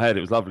pops into my head.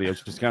 It was lovely. I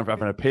was just going for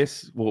having a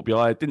piss, walked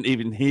behind, didn't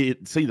even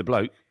see the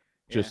bloke.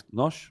 Just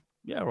 "nosh."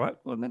 Yeah, all right.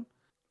 Well, then.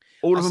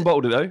 All of them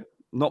bottled it, though.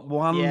 Not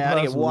one person.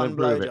 I get one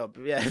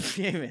blowjob. Yeah,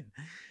 fuming.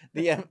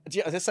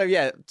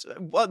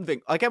 One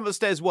thing. I came up the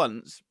stairs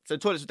once. So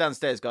toilets were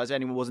downstairs, guys. If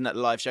anyone wasn't at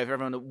the live show, for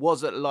everyone that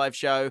was at the live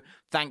show,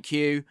 thank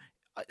you.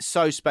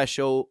 So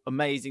special.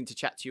 Amazing to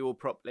chat to you all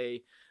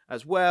properly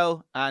as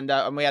well. And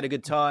we had a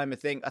good time. I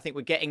think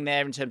we're getting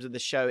there in terms of the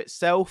show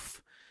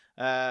itself.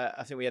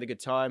 I think we had a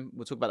good time.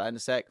 We'll talk about that in a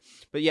sec.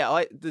 But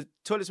yeah, the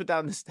toilets were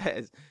down the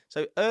stairs.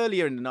 So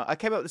earlier in the night, I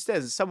came up the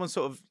stairs and someone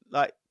sort of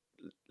like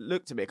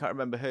looked at me. I can't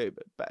remember who,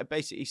 but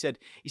basically he said,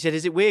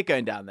 "Is it weird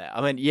going down there?"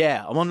 I went,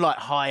 "Yeah, I'm on like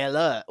high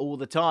alert all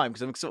the time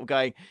because I'm sort of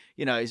going,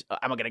 am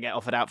I going to get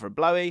offered out for a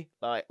blowy,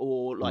 I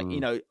want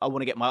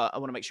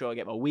to make sure I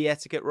get my wee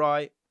etiquette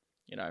right,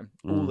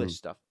 all this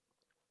stuff."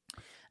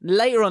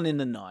 Later on in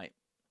the night,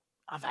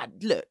 I've had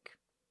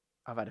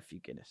a few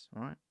Guinness,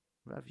 all right?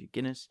 I've had a few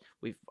Guinness.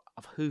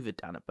 I've hoovered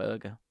down a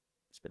burger.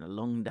 It's been a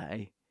long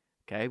day.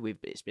 Okay,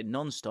 it's been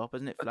non-stop,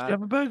 hasn't it? Did you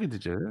have a burger?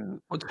 Did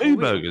you? What, two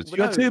burgers? Did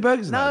you have two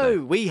burgers?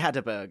 No, we had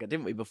a burger,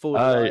 didn't we, before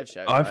the live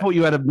show? I thought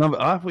you had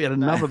another. I thought you had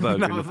another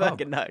burger. Another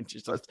burger? No,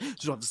 just on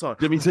the side.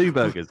 Jimmy two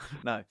burgers.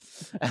 No,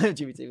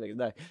 Jimmy two burgers.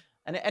 No.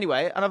 And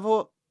anyway, I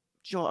thought,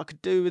 what I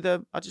could do with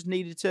I just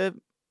needed to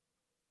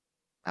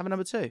have a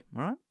number two.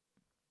 All right.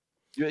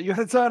 You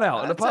had to turn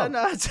out at the pub.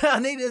 I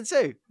needed a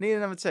two. Needed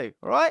a number two.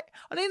 All right.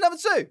 I need another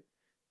two.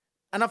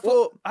 And I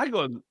thought, hang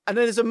on. And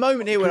then there's a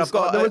moment here where I've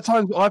got. There were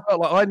times I felt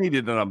like I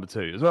needed a number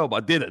two as well, but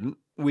I didn't.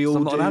 We all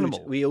I'm do. not an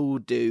animal. We all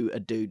do a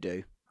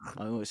do.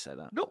 I always say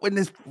that. Not when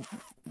there's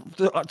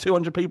like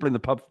 200 people in the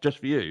pub just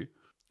for you.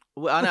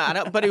 Well, I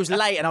know, but it was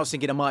late, and I was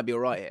thinking I might be all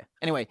right here.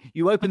 Anyway,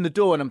 you open the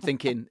door, and I'm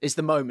thinking it's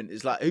the moment.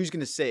 It's like, who's going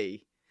to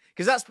see?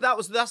 Because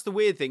that's the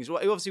weird thing. So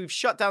obviously, we've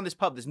shut down this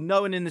pub. There's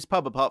no one in this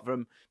pub apart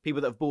from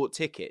people that have bought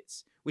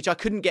tickets, which I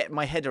couldn't get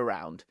my head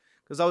around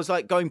because I was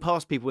like going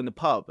past people in the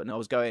pub, and I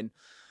was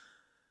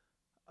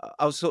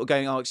sort of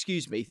going, "Oh,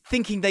 excuse me,"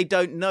 thinking they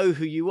don't know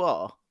who you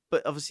are,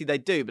 but obviously they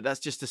do. But that's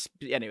just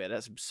anyway.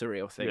 That's a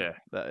surreal thing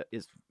that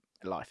is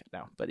life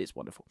now, but it's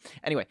wonderful.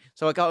 Anyway,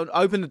 so I go and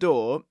open the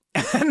door,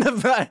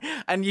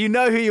 and you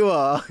know who you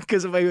are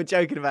because we were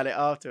joking about it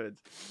afterwards.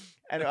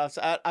 And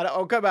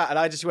I'll go back, and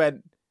I just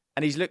went,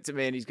 and he's looked at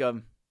me, and he's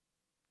gone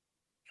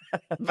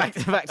back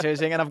to his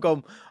thing, and I've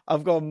gone.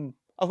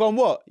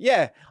 What?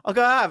 Yeah. I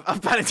go, I have.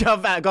 I've panicked.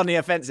 I've gone the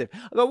offensive.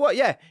 I go, what?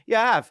 Yeah.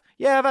 I have.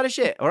 Yeah, I've had a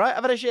shit. All right.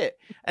 I've had a shit.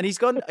 And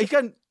he's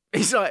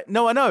like,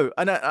 no, I know.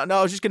 And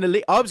I was just going to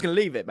leave. I was going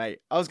to leave it, mate.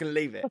 I was going to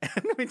leave it.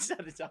 And we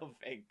said this whole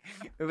thing.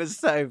 It was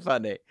so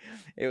funny.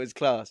 It was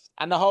class.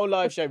 And the whole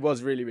live show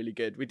was really, really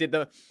good. We did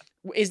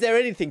is there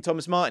anything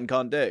Thomas Martin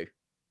can't do?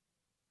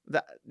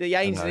 The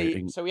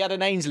Ainsley. So we had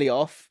an Ainsley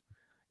off.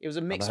 It was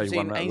a mix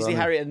between Ainsley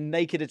Harriott and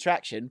Naked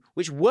Attraction,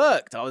 which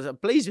worked. I was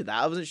pleased with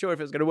that. I wasn't sure if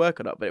it was going to work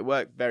or not, but it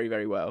worked very,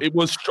 very well. I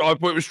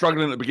thought it was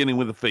struggling at the beginning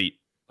with the feet.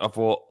 I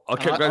thought I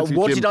kept going to the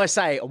What gym. did I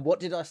say? And what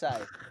did I say?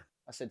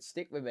 I said,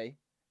 "Stick with me.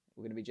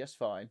 We're going to be just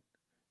fine.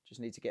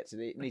 Just need to get to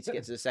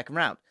the second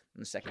round."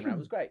 And the second round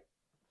was great.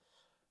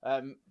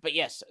 But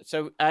yes,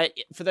 so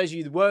for those of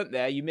you that weren't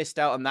there, you missed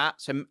out on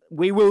that. So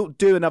we will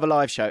do another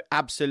live show.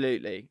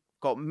 Absolutely.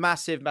 Got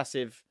massive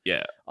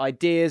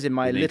ideas in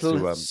my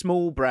little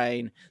small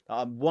brain that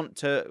I want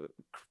to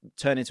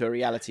turn into a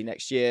reality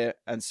next year.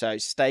 And so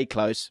stay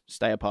close,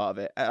 stay a part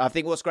of it. And I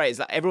think what's great is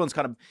that everyone's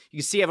kind of, you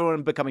can see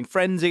everyone becoming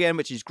friends again,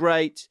 which is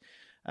great.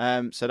 So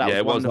that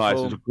was wonderful. Was nice.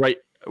 It was a great,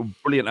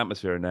 brilliant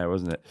atmosphere in there,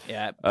 wasn't it?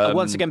 Yeah.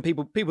 Once again,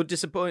 people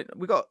disappoint.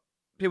 We got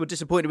people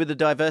disappointed with the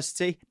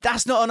diversity.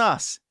 That's not on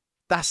us.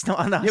 That's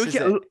not enough.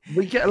 Yeah,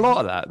 we get a lot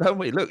of that, don't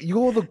we? Look,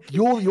 you're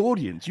the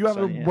audience. You have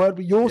a word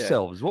with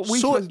yourselves. What we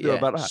supposed to do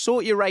about that?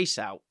 Sort your race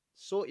out.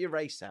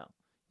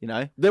 You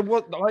know, there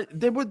were.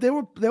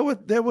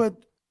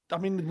 I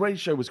mean, the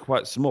ratio was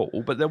quite small,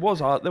 but there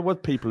were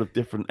people of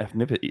different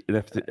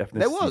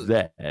ethnicities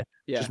there. Yeah.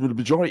 Just the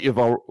majority of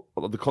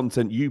the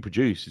content you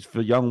produce is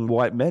for young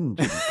white men.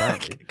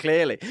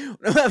 Clearly,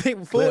 I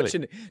think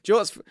fortunately, do you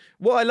know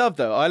what I love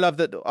though? I love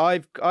that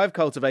I've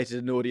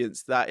cultivated an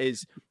audience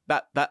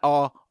that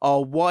are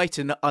white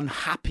and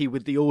unhappy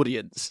with the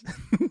audience.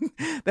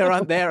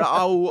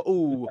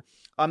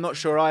 I'm not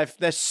sure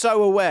they're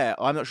so aware.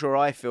 I'm not sure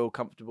I feel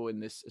comfortable in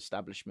this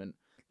establishment.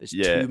 There's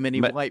too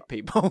many white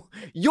people.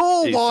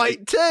 You're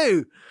white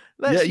too.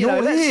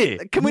 You're here.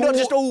 Can we not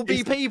just all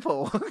be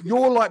people?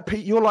 You're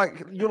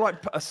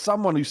like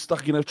someone who's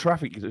stuck in a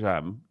traffic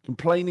jam,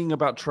 complaining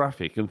about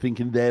traffic and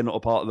thinking they're not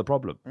a part of the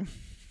problem.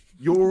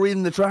 You're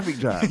in the traffic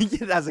jam.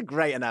 That's a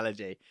great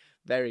analogy.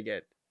 Very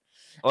good.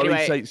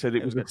 Ollie Sate said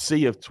it was a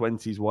sea of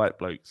 20s white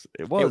blokes.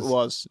 It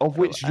was. Of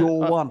which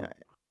you're one.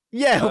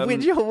 Yeah, of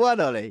which you're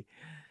one, Ollie.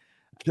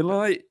 Can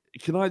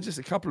I just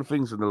a couple of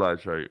things in the live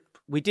show?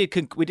 We did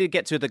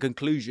get to the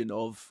conclusion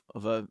of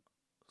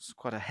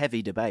quite a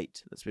heavy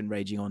debate that's been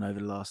raging on over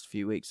the last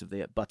few weeks of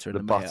the butter and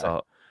the mayo. Do you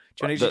want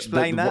to just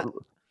explain that?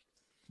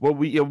 Well,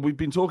 we've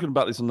been talking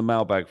about this on the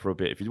mailbag for a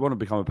bit. If you want to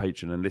become a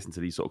patron and listen to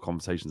these sort of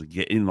conversations and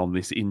get in on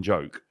this in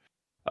joke,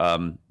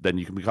 then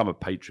you can become a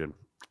patron.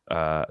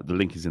 The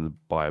link is in the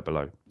bio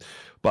below.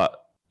 But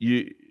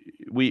we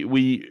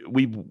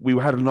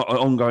had an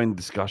ongoing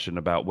discussion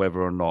about whether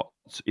or not,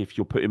 if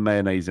you're putting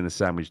mayonnaise in a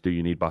sandwich, do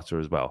you need butter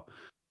as well?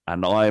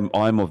 And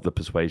I'm of the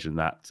persuasion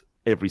that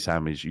every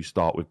sandwich you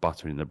start with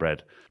butter in the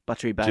bread.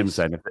 Buttery base. Jim's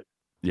saying,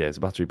 it's a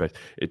buttery base.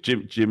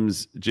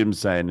 Jim's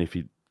saying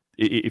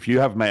if you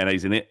have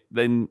mayonnaise in it,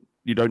 then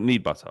you don't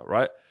need butter,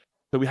 right?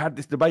 So we had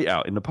this debate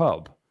out in the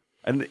pub,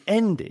 and it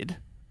ended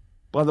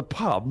by the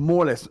pub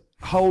more or less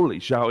wholly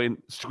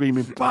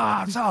screaming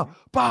butter,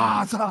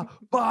 butter,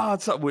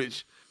 butter,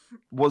 which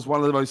was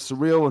one of the most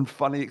surreal and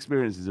funny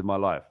experiences in my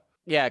life.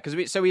 Yeah, because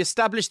we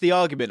established the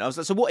argument. I was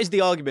like, so what is the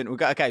argument? We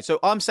go, okay, so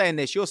I'm saying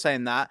this, you're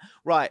saying that.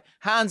 Right,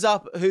 hands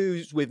up,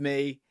 who's with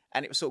me?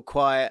 And it was sort of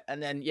quiet.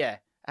 And then,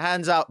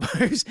 hands up,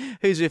 who's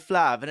with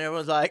Flav? And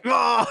everyone's like,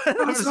 oh!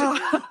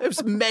 It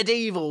was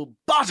medieval.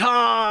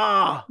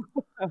 Butter!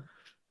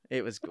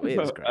 It was great.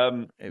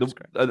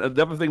 The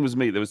other thing was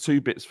me. There was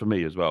two bits for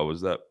me as well,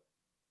 was that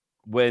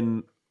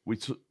when we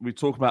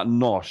talk about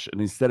nosh, and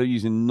instead of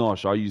using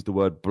nosh, I used the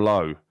word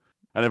blow.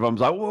 And everyone's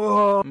like,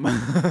 whoa.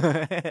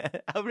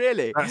 Oh,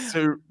 really? That's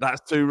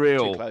too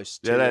real. Too close.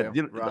 Right.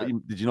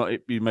 Did you not?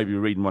 You maybe were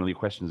reading one of your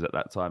questions at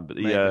that time, but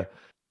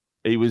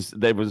they was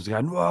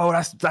going, whoa,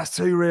 that's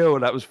too real.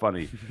 And that was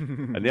funny.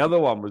 And the other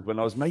one was when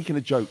I was making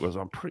a joke,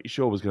 I'm pretty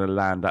sure was going to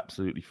land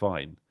absolutely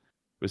fine.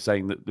 Was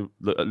saying that the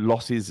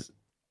losses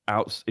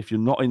out, if you're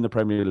not in the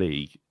Premier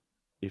League,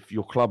 if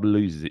your club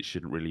loses, it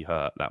shouldn't really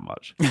hurt that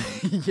much.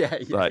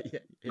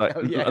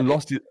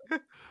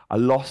 A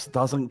loss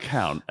doesn't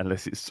count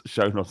unless it's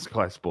shown on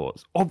Sky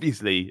Sports.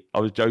 Obviously, I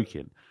was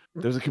joking.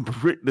 There's a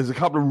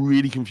couple of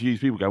really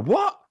confused people going,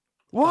 what?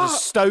 There's a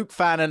Stoke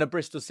fan and a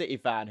Bristol City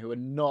fan who are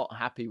not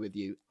happy with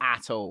you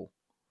at all.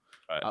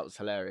 Right. That was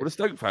hilarious. Well, the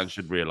Stoke fan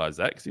should realise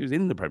that because he was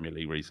in the Premier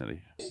League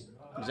recently.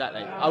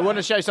 Exactly. I want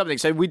to show something.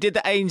 So we did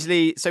the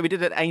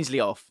Ainsley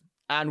off,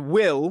 and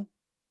Will,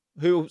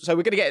 we'll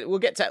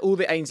get to all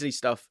the Ainsley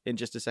stuff in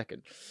just a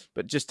second,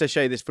 but just to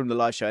show you this from the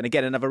live show, and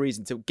again, another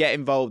reason to get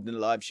involved in the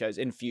live shows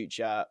in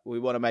future. We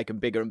want to make them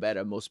bigger and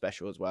better and more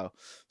special as well.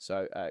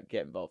 So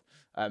get involved.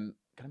 Can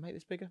I make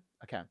this bigger?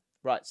 I can.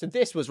 Right. So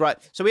this was right.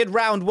 So we had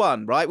round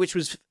one, right, which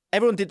was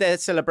everyone did their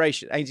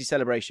celebration, Ainsley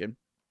celebration,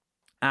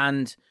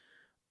 and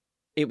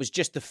it was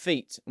just the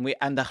feet,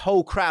 and the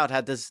whole crowd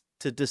had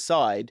to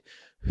decide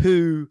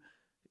who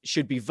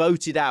should be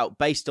voted out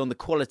based on the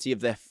quality of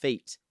their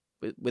feet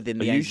within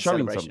the Ainsley celebration. Are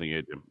you showing something,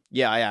 Adrian?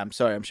 Yeah, I am.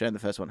 Sorry, I'm showing the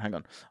first one. Hang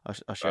on.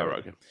 I'll show you. Right,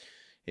 okay.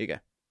 Here you go.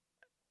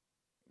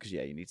 Because,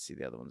 you need to see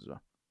the other ones as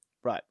well.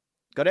 Right.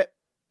 Got it?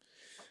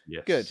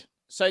 Yes. Good.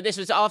 So this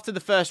was after the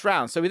first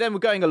round. So we then were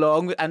going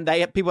along, and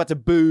people had to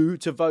boo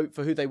to vote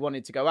for who they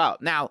wanted to go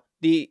out. Now,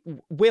 the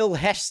Will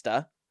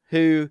Hester,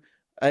 who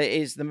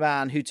is the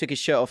man who took his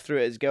shirt off, threw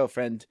it at his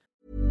girlfriend.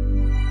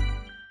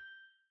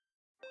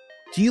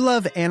 Do you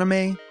love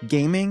anime,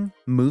 gaming,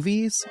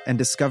 movies, and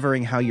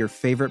discovering how your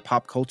favorite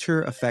pop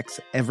culture affects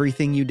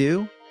everything you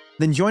do?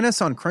 Then join us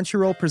on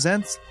Crunchyroll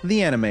Presents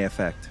The Anime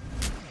Effect.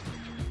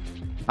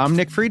 I'm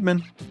Nick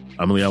Friedman.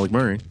 I'm Lee Alec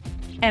Murray.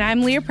 And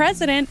I'm Leah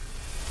President.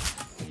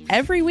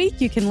 Every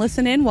week, you can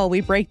listen in while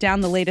we break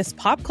down the latest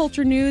pop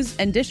culture news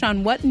and dish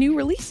on what new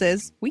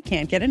releases we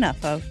can't get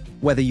enough of.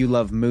 Whether you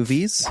love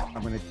movies,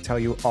 I'm going to tell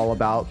you all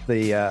about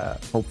the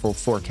hopeful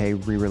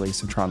 4K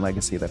re-release of Tron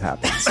Legacy that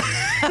happens.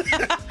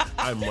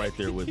 I'm right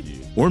there with you.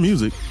 Or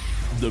music.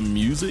 The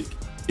music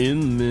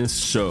in this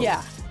show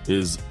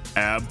is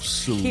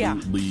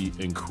absolutely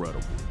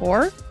incredible.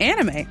 Or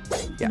anime.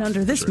 And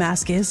under this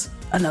mask is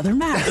another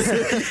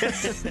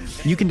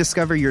mask. You can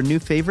discover your new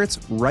favorites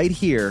right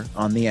here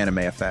on The Anime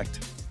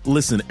Effect.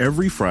 Listen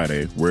every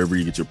Friday wherever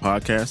you get your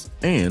podcast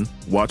and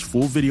watch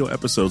full video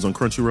episodes on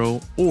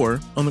Crunchyroll or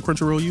on the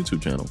Crunchyroll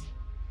YouTube channel.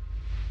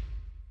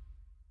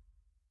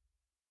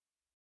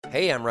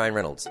 Hey, I'm Ryan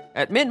Reynolds.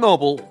 At Mint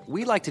Mobile,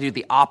 we like to do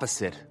the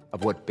opposite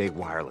of what Big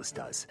Wireless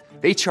does.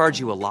 They charge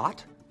you a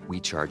lot, we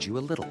charge you a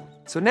little.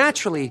 So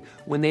naturally,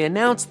 when they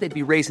announced they'd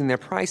be raising their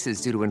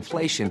prices due to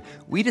inflation,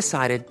 we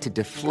decided to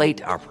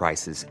deflate our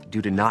prices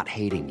due to not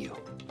hating you.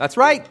 That's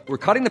right. We're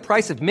cutting the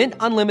price of Mint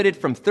Unlimited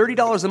from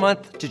 $30 a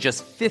month to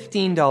just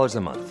 $15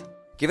 a month.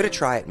 Give it a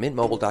try at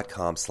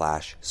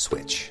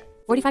mintmobile.com/switch.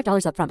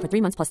 $45 up front for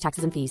 3 months plus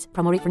taxes and fees.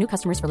 Promo rate for new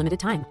customers for limited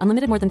time.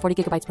 Unlimited more than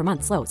 40 gigabytes per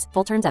month. Slows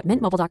full terms at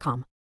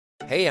mintmobile.com.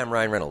 Hey, I'm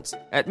Ryan Reynolds.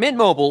 At Mint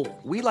Mobile,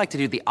 we like to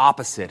do the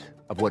opposite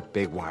of what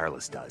Big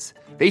Wireless does.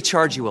 They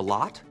charge you a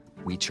lot,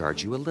 we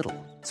charge you a little.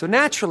 So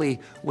naturally,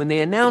 when they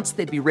announced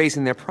they'd be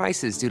raising their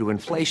prices due to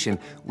inflation,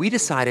 we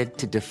decided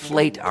to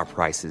deflate our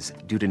prices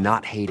due to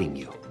not hating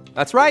you.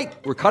 That's right.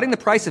 We're cutting the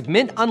price of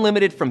Mint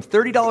Unlimited from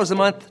 $30 a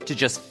month to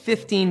just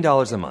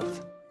 $15 a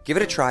month. Give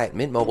it a try at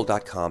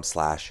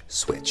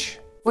mintmobile.com/switch.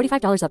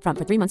 $45 up front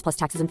for 3 months plus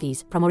taxes and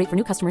fees. Promo rate for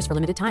new customers for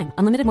limited time.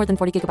 Unlimited more than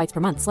 40 gigabytes per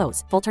month.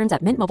 Slows full terms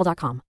at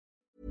mintmobile.com.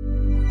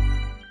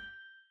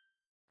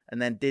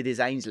 And then did his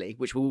Ainsley,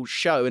 which we'll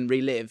show and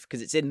relive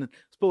because it's in,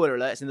 spoiler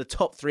alert, it's in the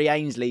top 3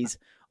 Ainsleys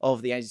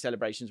of the Ainsley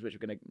celebrations, which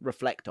we're going to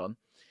reflect on.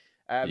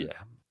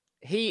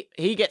 He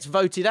gets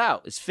voted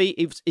out. His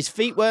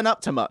feet weren't up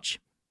to much.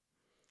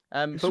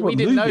 But we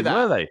didn't know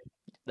that. Were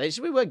they?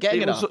 We weren't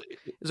getting it up.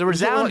 It was a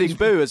resounding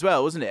boo as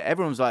well, wasn't it?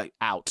 Everyone was like,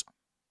 out.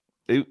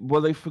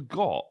 Well, they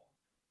forgot.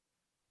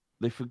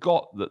 They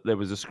forgot that there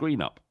was a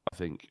screen up, I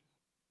think.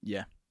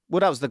 Yeah. Well,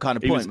 that was the kind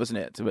of point, wasn't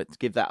it? To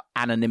give that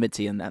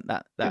anonymity and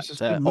that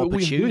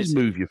opportunity.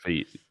 Move your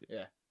feet.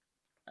 Yeah.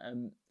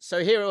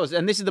 So here it was.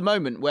 And this is the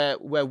moment where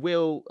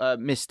Will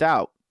missed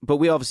out. But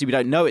we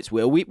don't know it's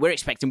Will. We're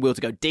expecting Will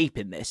to go deep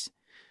in this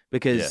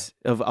because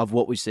of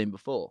what we've seen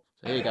before.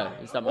 So here you go.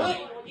 It's that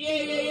moment.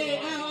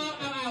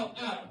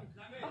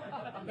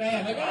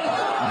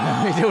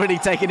 He's already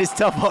taken his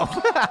top off.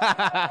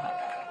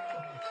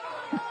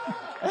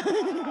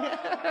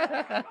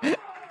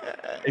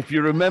 If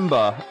you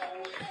remember,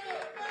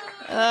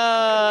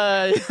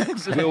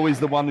 Will is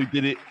the one who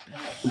did it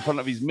in front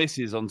of his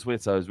missus on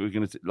Twitter, as we're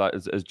going to,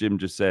 as Jim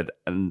just said,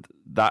 and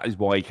that is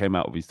why he came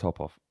out with his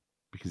top off,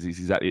 because it's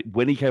exactly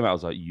when he came out. I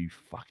was like, "You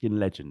fucking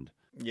legend!"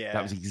 Yeah,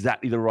 that was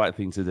exactly the right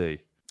thing to do.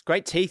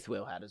 Great teeth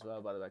Will had as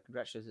well, by the way.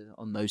 Congratulations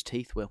on those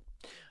teeth, Will.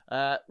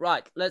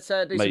 Right, let's do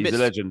some bits. He's a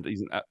legend.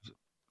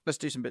 Let's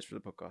do some bits for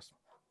the podcast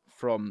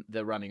from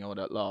the running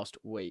order last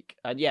week.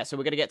 And so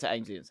we're going to get to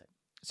Ainsley in a second.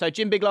 So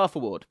Jim Big Laugh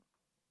Award.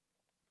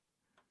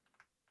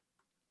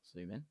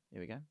 Zoom in.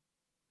 Here we go.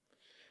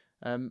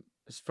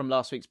 It's from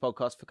last week's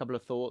podcast for a couple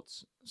of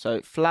thoughts.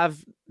 So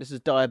Flav, this is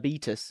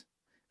diabetes.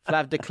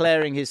 Flav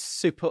declaring his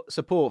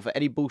support for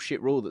any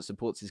bullshit rule that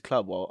supports his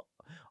club while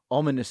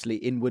ominously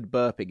inward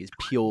burping is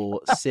pure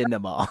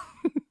cinema.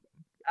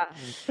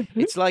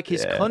 It's like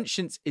his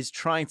conscience is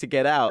trying to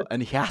get out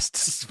and he has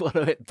to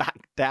swallow it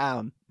back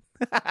down.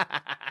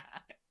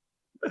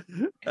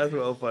 That's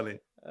well funny.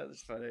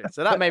 That's funny.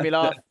 So that made me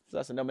laugh. So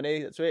that's a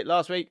nominee. That's it.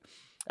 Last week,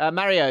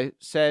 Mario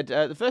said,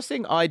 the first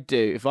thing I'd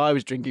do if I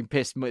was drinking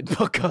piss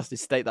mid-podcast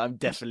is state that I'm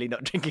definitely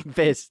not drinking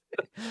piss.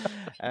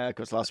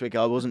 Because last week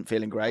I wasn't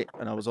feeling great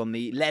and I was on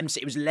the Lemsip.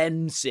 It was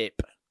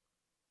Lemsip.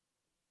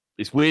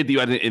 It's weird that you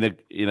had it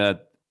in a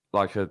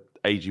like a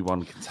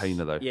AG1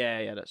 container though.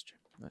 Yeah, that's true.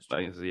 That's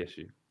the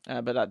issue.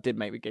 But that did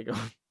make me giggle.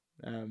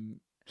 And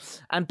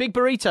Big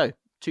Burrito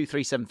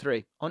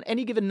 2373. On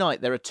any given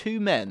night, there are 2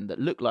 men that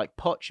look like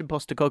Poch and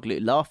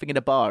Postecoglou laughing in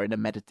a bar in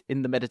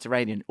the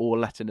Mediterranean or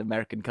Latin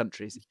American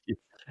countries. Do you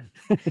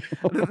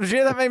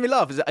know that made me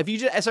laugh? If you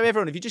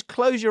just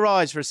close your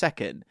eyes for a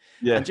second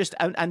and just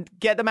and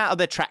get them out of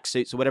their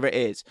tracksuits or whatever it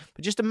is,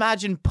 but just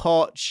imagine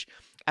Poch.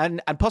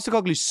 And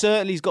Postecoglou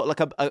certainly has got like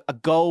a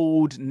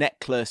gold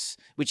necklace,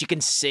 which you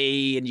can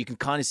see, and you can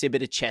kind of see a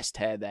bit of chest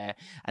hair there.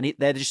 And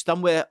they're just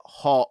somewhere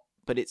hot,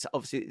 but it's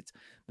obviously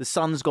the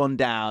sun's gone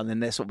down,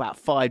 and they're sort of about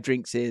 5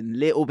 drinks in,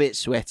 little bit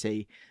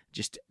sweaty,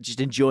 just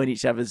enjoying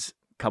each other's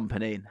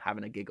company and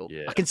having a giggle.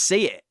 Yeah. I can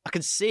see it,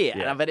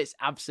 and I bet it's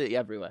absolutely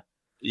everywhere.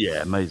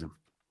 Yeah, amazing.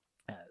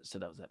 So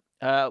that was it.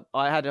 I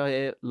had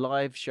a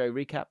live show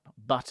recap.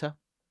 Butter,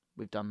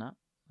 we've done that.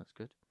 That's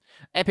good.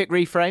 Epic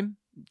reframe.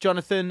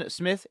 Jonathan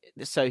Smith,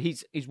 so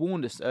he's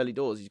warned us early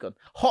doors. He's gone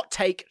hot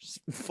take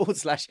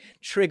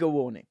 / trigger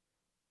warning.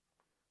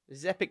 This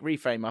is epic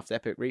reframe after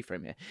epic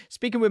reframe here.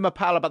 Speaking with my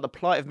pal about the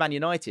plight of Man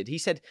United, he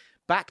said,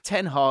 back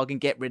Ten Hag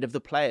and get rid of the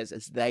players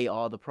as they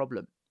are the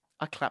problem.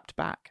 I clapped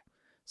back,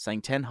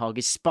 saying Ten Hag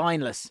is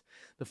spineless.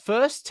 The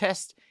first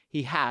test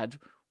he had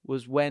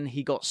was when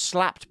he got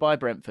slapped by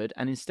Brentford,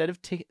 and instead of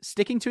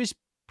sticking to his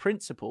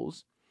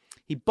principles,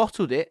 he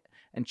bottled it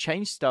and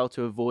changed style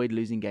to avoid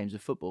losing games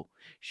of football.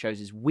 Shows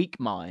his weak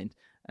mind,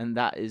 and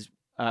that is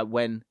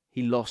when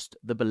he lost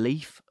the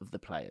belief of the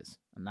players,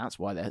 and that's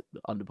why they're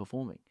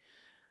underperforming.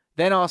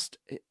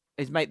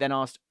 His mate then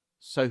asked,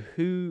 so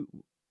who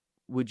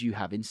would you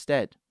have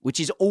instead? Which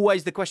is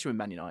always the question with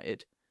Man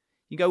United.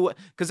 You go,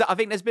 because I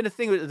think there's been a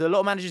thing with a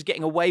lot of managers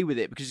getting away with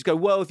it because you go,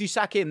 well, if you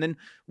sack him, then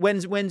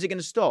when's it going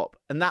to stop?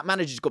 And that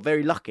manager's got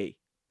very lucky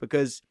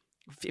because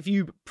if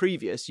you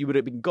would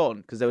have been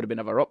gone because there would have been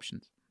other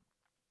options.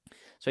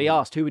 So he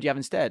asked, who would you have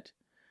instead?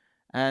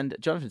 And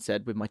Jonathan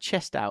said, with my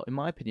chest out, in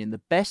my opinion,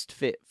 the best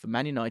fit for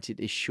Man United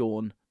is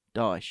Sean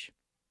Dyche.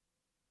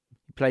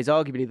 He plays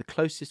arguably the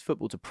closest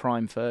football to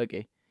prime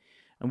Fergie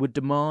and would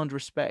demand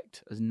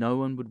respect as no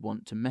one would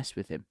want to mess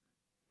with him.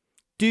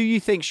 Do you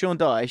think Sean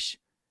Dyche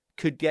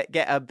could get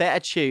a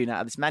better tune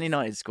out of this Man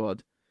United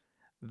squad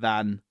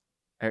than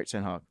Erik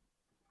ten Hag?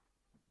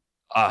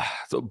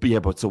 Yeah,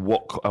 but at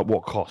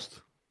what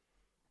cost?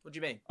 What do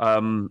you mean?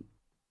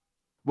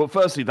 Well,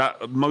 firstly,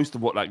 that most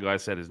of what that guy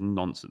said is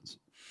nonsense.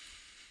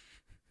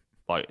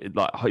 Like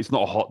it's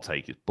not a hot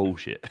take; it's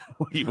bullshit.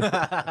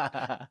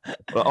 But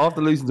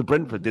after losing to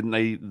Brentford, didn't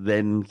they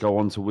then go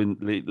on to win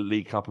the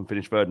League Cup and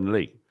finish third in the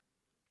league?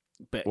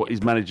 But what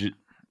is manager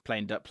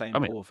playing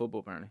poor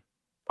football apparently?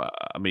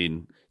 I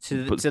mean,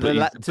 to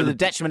the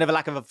detriment of a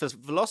lack of a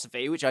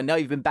philosophy, which I know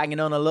you've been banging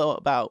on a lot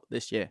about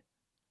this year.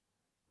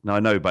 No, I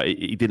know, but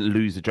he didn't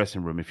lose the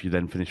dressing room if you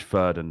then finish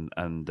third and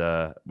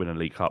win a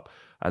League Cup.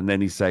 And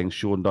then he's saying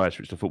Sean Dyche,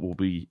 which the football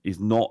is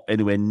not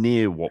anywhere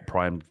near what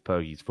prime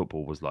Fergie's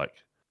football was like.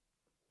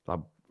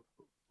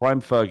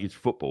 Prime Fergie's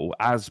football,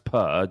 as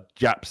per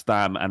Jap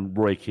Stam and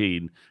Roy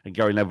Keane and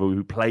Gary Neville,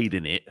 who played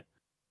in it,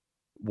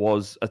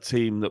 was a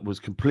team that was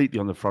completely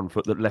on the front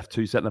foot that left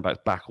two centre-backs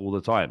back all the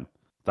time.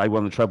 They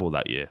won the treble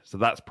that year. So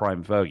that's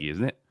prime Fergie,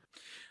 isn't it?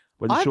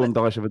 When Sean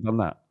Dyche ever done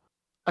that?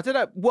 I don't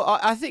know. Well,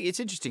 I think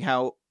it's interesting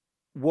how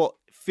what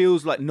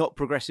feels like not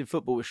progressive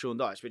football with Sean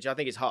Dyche, which I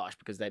think is harsh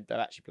because they've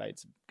actually played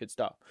some good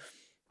stuff,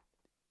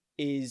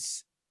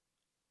 is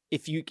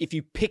if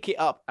you pick it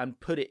up and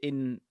put it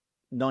in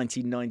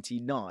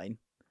 1999,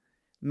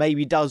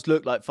 maybe does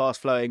look like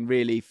fast-flowing,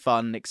 really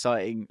fun,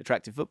 exciting,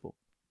 attractive football.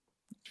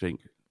 Do you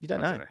think? You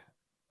don't know.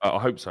 I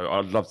hope so.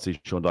 I'd love to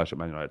see Sean Dyche at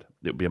Man United.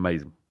 It would be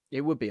amazing.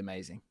 It would be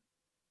amazing.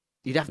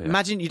 You'd have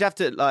imagine. You'd have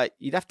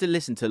to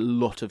listen to a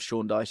lot of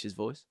Sean Dyche's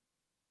voice.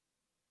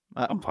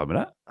 I'm fine with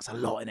that. That's a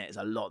lot in it. It's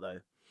a lot though.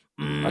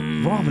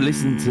 I'd rather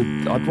listen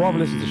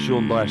to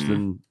Sean Dyche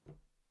than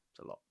it's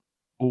a lot.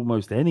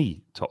 Almost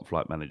any top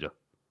flight manager.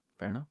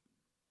 Fair enough.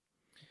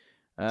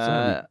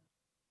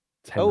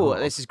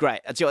 This is great.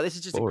 This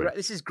is just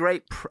this is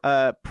great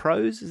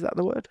prose. Is that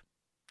the word?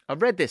 I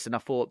read this and I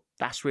thought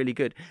that's really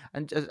good.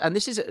 And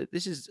this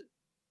is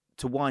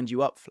to wind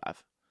you up, Flav.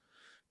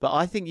 But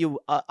I think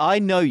I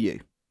know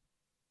you,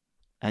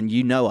 and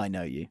you know I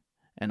know you,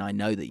 and I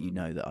know that you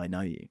know that I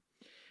know you.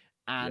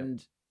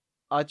 And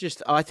I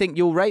think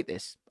you'll rate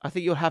this. I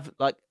think you'll have,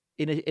 like,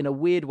 in a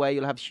weird way,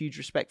 you'll have huge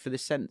respect for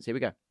this sentence. Here we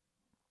go.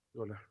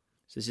 So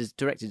this is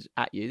directed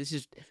at you. This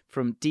is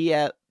from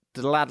DL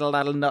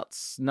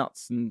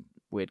Nuts and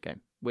weird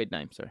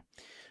name.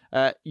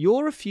 Sorry.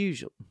 Your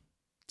refusal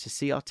to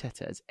see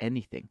Arteta as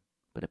anything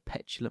but a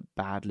petulant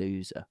bad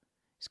loser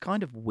is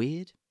kind of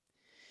weird.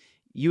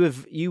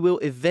 You will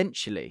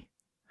eventually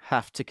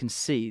have to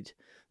concede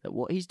that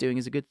what he's doing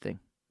is a good thing,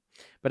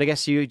 but I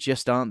guess you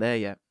just aren't there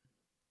yet.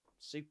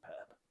 Superb.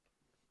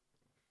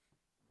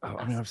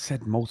 I mean, I've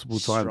said multiple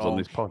times on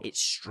this podcast. It's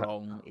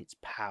strong, it's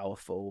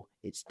powerful,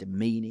 it's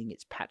demeaning,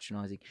 it's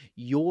patronising.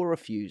 Your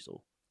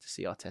refusal to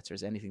see Arteta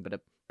as anything but a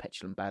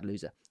petulant bad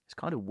loser is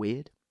kind of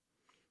weird.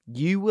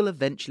 You will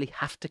eventually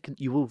have to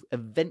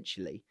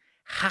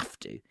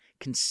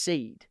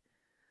concede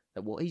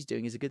that what he's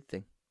doing is a good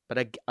thing.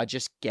 But I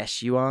just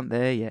guess you aren't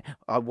there yet.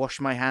 I wash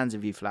my hands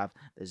of you, Flav.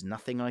 There's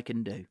nothing I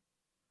can do.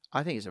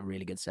 I think it's a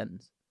really good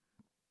sentence.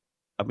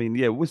 I mean,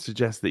 yeah, it would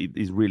suggest that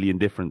he's really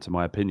indifferent to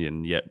my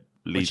opinion, yet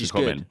leaves a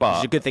comment. Good. But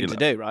it's a good thing to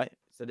do, right?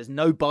 So there's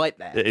no bite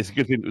there. It's a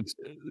good thing.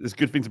 It's a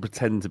good thing to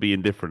pretend to be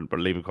indifferent, but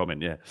leave a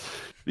comment. Yeah.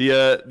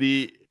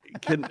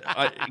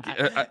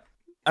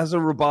 As a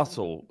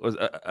rebuttal,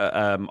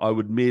 I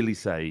would merely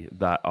say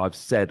that I've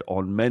said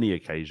on many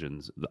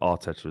occasions that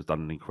Arteta has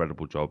done an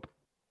incredible job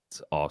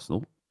at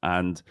Arsenal,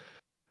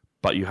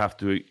 but you have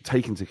to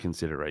take into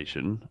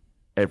consideration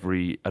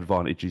every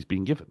advantage he's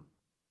been given.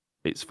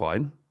 It's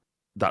fine.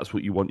 That's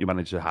what you want your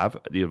manager to have,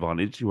 the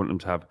advantage. You want them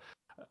to have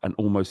an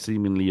almost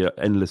seemingly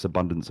endless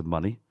abundance of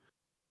money,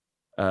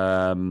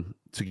 to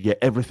get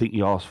everything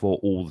he asks for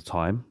all the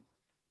time.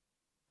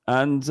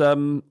 And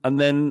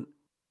then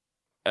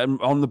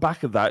And on the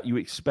back of that, you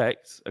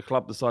expect a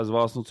club the size of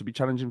Arsenal to be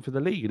challenging for the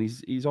league, and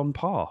he's on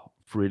par,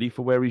 really,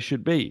 for where he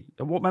should be.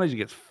 And what manager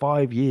gets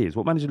 5 years?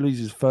 What manager loses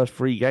his first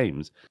 3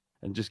 games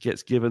and just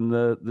gets given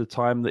the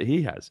time that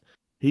he has?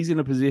 He's in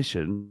a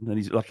position, and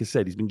he's, like I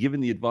said, he's been given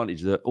the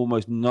advantage that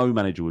almost no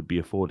manager would be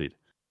afforded,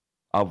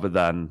 other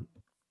than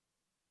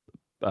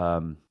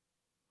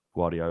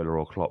Guardiola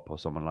or Klopp or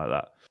someone like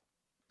that.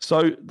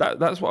 So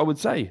that's what I would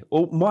say.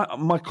 Or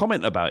my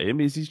comment about him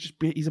is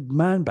he's a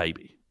man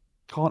baby.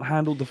 Can't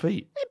handle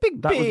defeat.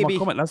 That was my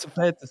comment. That's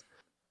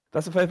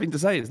a fair thing to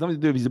say. It's nothing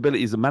to do with his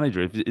ability as a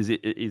manager.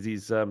 Is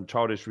his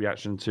childish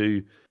reaction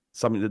to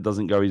something that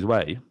doesn't go his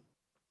way?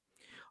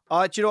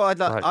 Do you know what I'd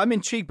like? Right. I'm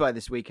intrigued by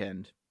this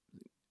weekend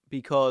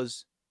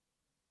because,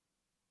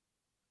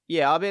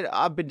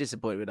 I've been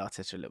disappointed with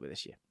Arteta a little bit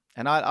this year,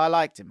 and I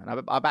liked him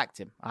and I backed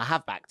him. I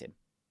have backed him.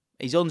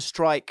 He's on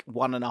strike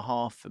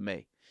 1.5 for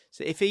me.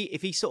 So if he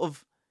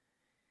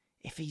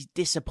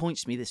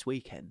disappoints me this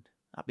weekend,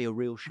 that'd be a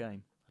real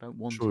shame. I don't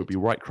want. Sure, he'd be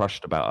right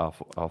crushed about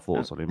our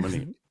thoughts on him,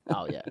 wouldn't he?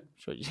 Oh yeah,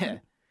 sure. Yeah.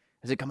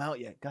 Has it come out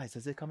yet, guys?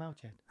 Has it come out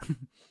yet?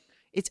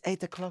 It's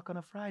 8:00 on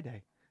a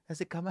Friday.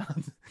 Has it come out?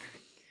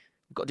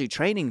 We've got to do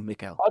training,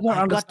 Mikkel.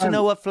 I've got to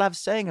know what Flav's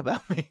saying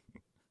about me.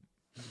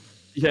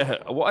 Yeah,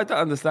 what I don't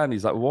understand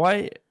is like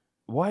why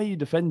are you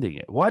defending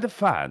it? Why do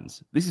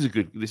fans? This is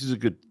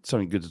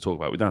something good to talk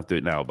about. We don't have to do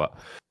it now, but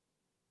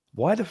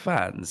why do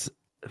fans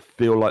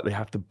feel like they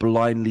have to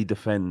blindly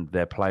defend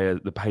their player,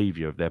 the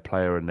behaviour of their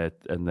player and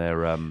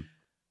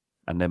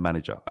their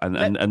manager?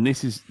 And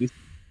this is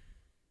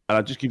and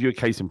I'll just give you a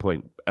case in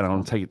point, and I'm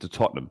going to take it to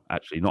Tottenham,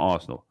 actually, not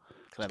Arsenal.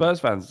 Clever. Spurs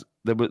fans,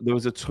 there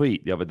was a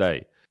tweet the other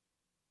day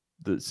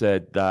that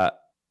said that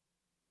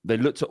they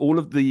looked at all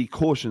of the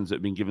cautions that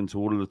have been given to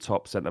all of the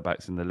top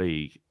centre-backs in the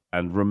league,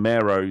 and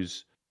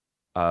Romero's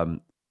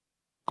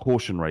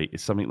caution rate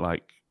is something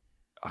like,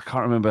 I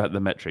can't remember the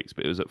metrics,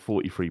 but it was at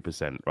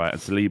 43%, right?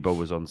 And Saliba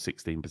was on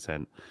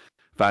 16%,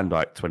 Van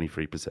Dijk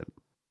 23%.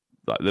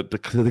 Like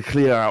the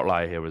clear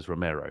outlier here was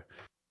Romero.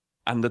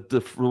 And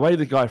the way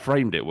the guy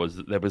framed it was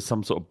that there was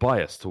some sort of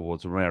bias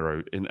towards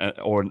Romero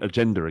or an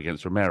agenda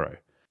against Romero.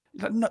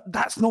 Like, no,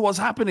 that's not what's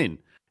happening.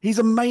 He's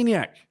a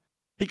maniac.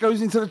 He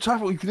goes into the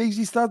traffic. He leaves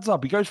his studs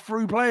up. He goes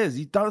through players.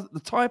 He does the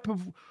type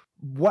of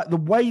the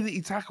way that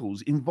he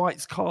tackles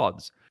invites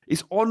cards.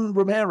 It's on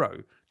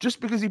Romero. Just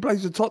because he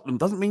plays for Tottenham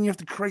doesn't mean you have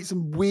to create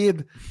some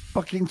weird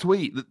fucking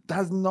tweet that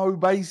has no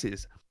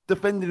basis.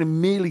 Defending him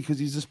merely because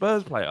he's a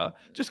Spurs player.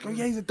 Just go,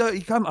 yeah, he's a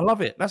dirty cunt. I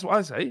love it. That's what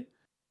I say.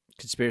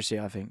 Conspiracy,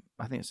 I think.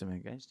 I think it's something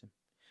against him.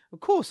 Of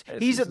course.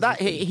 He's at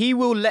that. He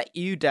will let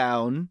you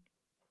down.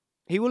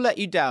 He will let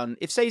you down.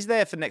 If say he's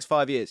there for the next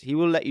 5 years, he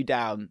will let you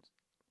down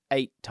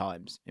 8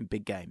 times in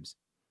big games.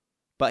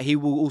 But he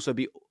will also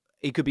be,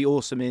 he could be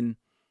awesome in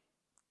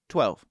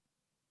 12,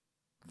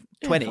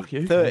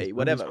 20, 30,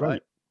 whatever,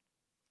 right?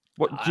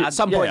 At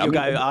some point you'll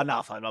go,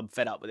 enough, I'm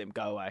fed up with him,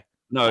 go away.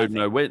 No.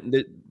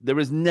 There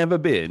has never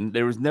been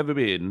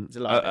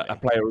a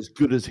player as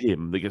good as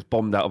him that gets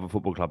bombed out of a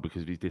football club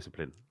because of his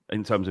discipline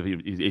in terms of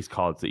his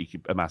cards that he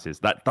amasses.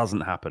 That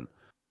doesn't happen.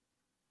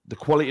 The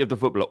quality of the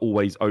footballer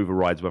always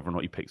overrides whether or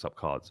not he picks up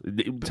cards.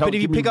 But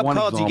if you pick up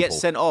cards, you get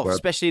sent off,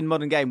 especially in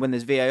modern game when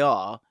there's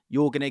VAR.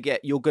 You're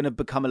gonna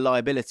become a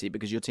liability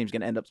because your team's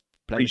gonna end up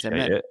playing 10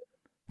 men.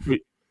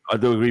 I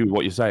do agree with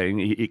what you're saying.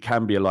 It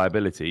can be a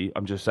liability.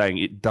 I'm just saying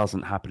it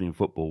doesn't happen in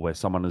football where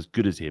someone as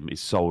good as him is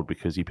sold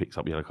because he picks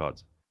up yellow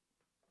cards.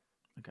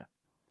 Okay.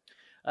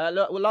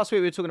 Last week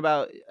we were talking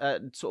about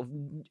sort of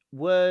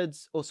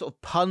words or sort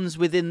of puns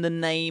within the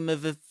name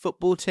of a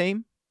football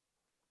team.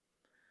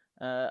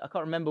 I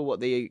can't remember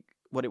what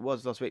it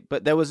was last week,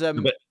 but there was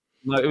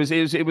No, it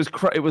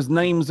was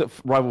names that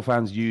rival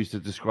fans used to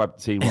describe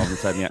the team rather than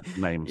saying the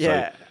actual name.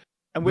 Yeah. So,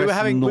 and we were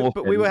having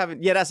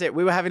that's it.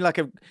 We were having like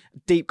a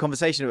deep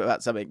conversation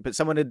about something, but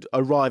someone had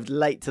arrived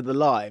late to the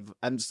live,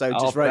 and so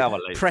just wrote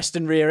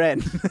Preston rear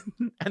end.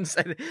 And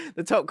so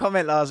the top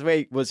comment last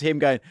week was him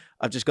going,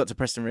 "I've just got to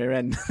Preston rear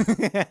end."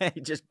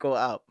 He just caught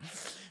up,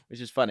 which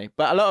is funny.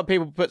 But a lot of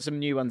people put some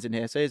new ones in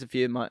here, so here's a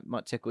few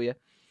might tickle you.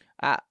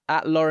 At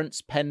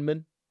Lawrence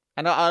Penman,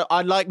 and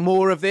I'd like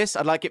more of this.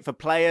 I'd like it for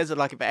players. I'd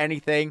like it for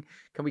anything.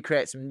 Can we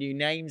create some new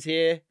names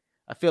here?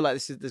 I feel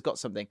like there's got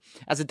something.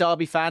 As a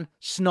Derby fan,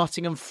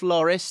 Snottingham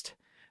Florist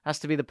has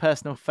to be the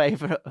personal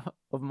favourite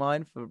of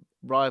mine for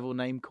rival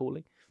name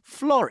calling.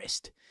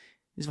 Florist.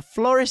 Is a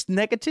florist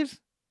negative?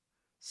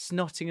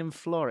 Snottingham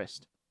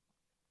Florist.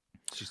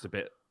 It's just a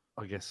bit,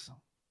 I guess.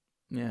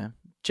 Yeah.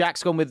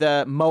 Jack's gone with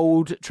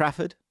Mould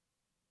Trafford.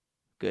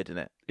 Good,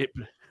 isn't it?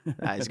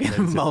 That is good.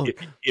 Mould.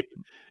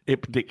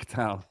 Ipdick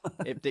Town.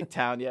 Ipdick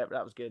Town, yeah,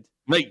 that was good.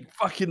 Mate,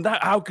 fucking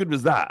that. How good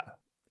was that?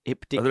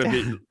 Ipdick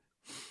Town.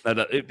 No,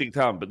 Ipdick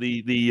Town, but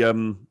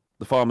the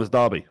Farmers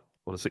Derby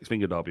or the Six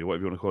Finger Derby, or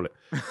whatever you want to call it,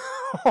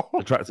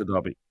 the Tractor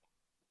Derby.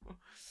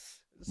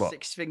 What?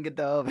 Six Finger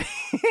Derby.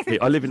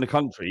 I live in the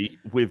country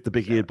with the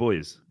big-eared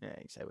boys. Yeah,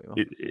 you say what you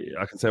want.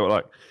 I can say what I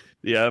like.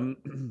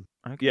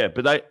 Okay. Yeah,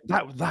 but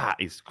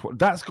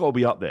that's got to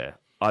be up there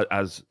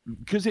as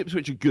because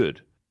Ipswich are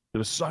good. There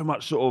was so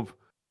much sort of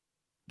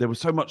there was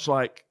so much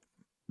like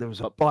there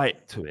was a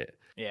bite to it,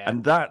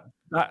 and that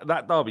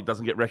derby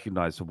doesn't get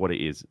recognised for what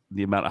it is.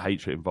 The amount of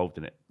hatred involved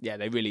in it. Yeah,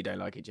 they really don't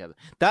like each other.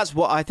 That's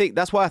what I think.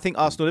 That's why I think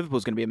Arsenal Liverpool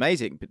is going to be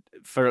amazing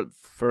for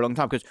a long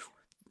time. Because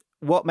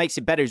what makes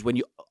it better is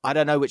when I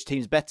don't know which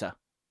team's better.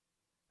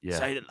 Yeah,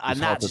 so, and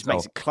that just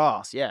makes it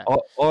class. Yeah,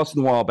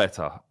 Arsenal are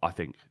better. I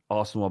think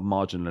Arsenal are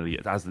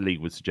marginally, as the league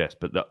would suggest,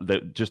 but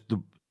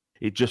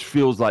it just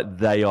feels like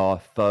they are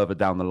further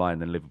down the line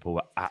than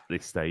Liverpool at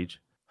this stage.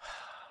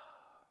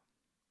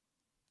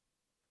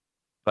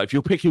 But if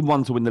you're picking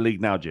one to win the league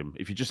now, Jim,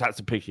 if you just had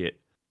to pick it,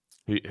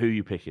 who are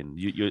you picking?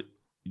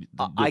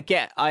 I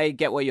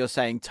get what you're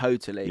saying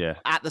totally. Yeah.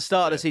 At the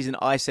start of the season,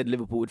 I said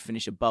Liverpool would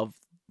finish above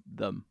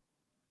them,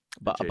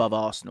 but above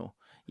Arsenal.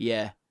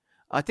 Yeah,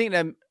 I think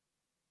them.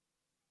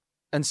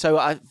 And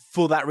so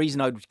for that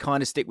reason, I would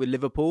kind of stick with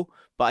Liverpool,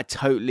 but I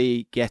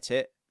totally get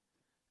it.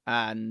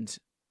 And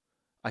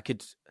I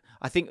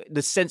think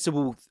the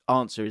sensible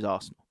answer is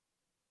Arsenal.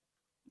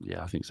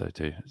 Yeah, I think so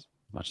too, as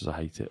much as I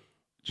hate it.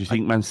 Do you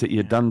think Man City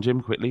are done,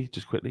 Jim,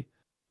 Just quickly?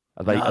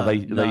 Are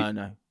they?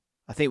 No.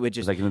 I think we're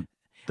just... Are they going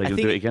to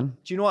do it again?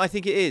 Do you know what I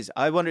think it is?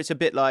 I wonder, it's a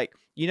bit like,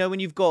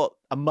 when you've got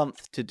a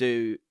month to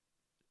do...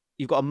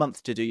 You've got a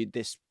month to do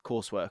this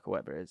coursework or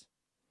whatever it is,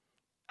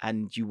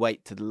 and you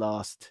wait to the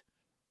last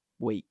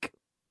week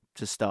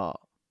to start.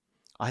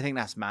 I think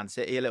that's Man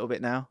City a little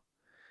bit now.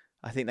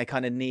 I think they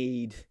kind of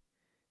need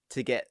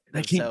to get.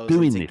 They keep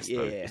doing this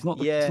though. It's not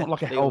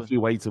like a healthy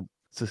way to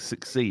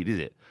succeed, is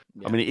it?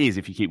 Yeah. I mean, it is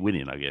if you keep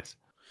winning, I guess.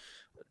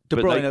 De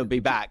Bruyne will be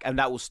back, and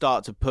that will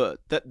start to put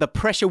the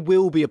pressure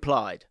will be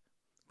applied.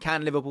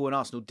 Can Liverpool and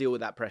Arsenal deal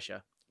with that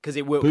pressure? Because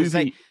it will.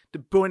 Say De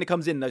Bruyne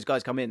comes in, those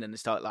guys come in, and they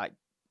start like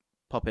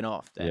popping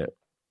off. Yeah.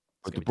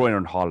 But De Bruyne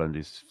and Haaland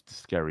is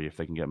scary if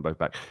they can get them both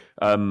back.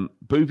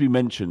 Booby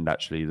mentioned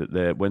actually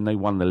that when they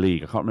won the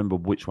league, I can't remember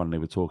which one they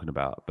were talking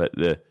about, but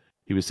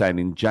he was saying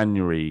in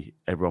January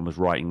everyone was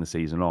writing the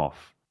season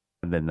off,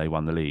 and then they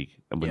won the league,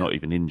 and we're not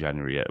even in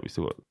January yet. We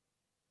still got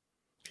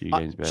a few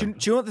games. Do you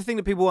know what the thing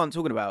that people aren't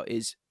talking about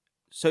is?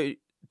 So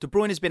De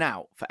Bruyne has been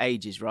out for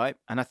ages, right?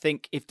 And I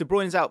think if De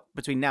Bruyne's out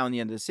between now and the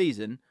end of the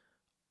season,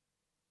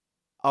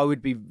 I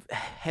would be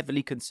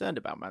heavily concerned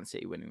about Man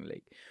City winning the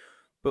league.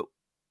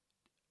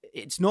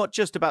 It's not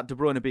just about De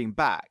Bruyne being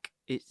back.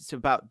 It's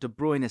about De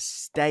Bruyne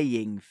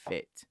staying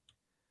fit.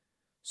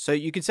 So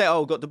you can say,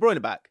 we've got De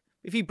Bruyne back.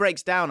 If he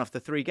breaks down after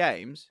 3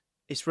 games,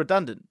 it's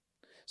redundant.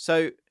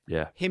 So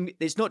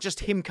it's not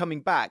just him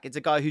coming back. It's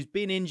a guy who's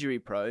been injury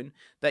prone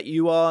that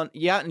you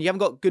haven't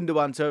got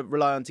Gundogan to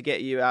rely on to get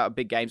you out of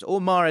big games,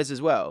 or Mahrez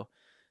as well.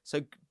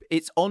 So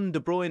it's on De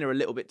Bruyne a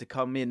little bit to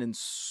come in and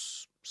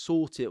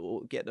sort it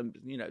or get them,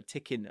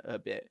 ticking a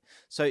bit.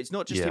 So it's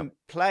not just him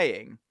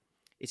playing.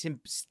 It's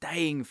him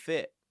staying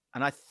fit.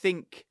 And I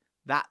think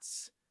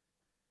that's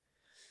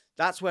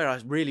where I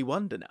really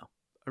wonder now.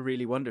 I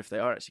really wonder if they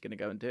are actually going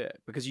to go and do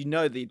it. Because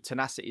the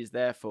tenacity is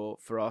there for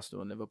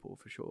Arsenal and Liverpool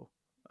for sure.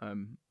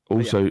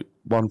 Also,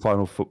 one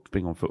final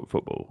thing on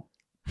football.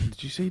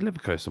 Did you see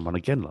Leverkusen won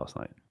again last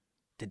night?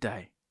 Did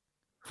they?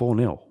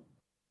 4-0.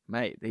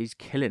 Mate, he's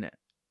killing it.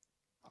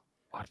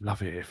 I'd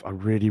love it I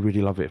really,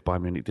 really love it if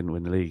Bayern Munich didn't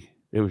win the league.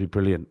 It would be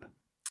brilliant.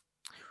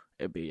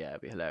 It'd be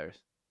hilarious.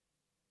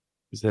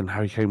 Because then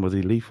Harry Kane, what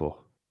did he leave for?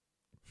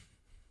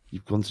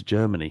 You've gone to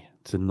Germany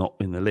to not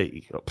win the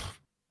league.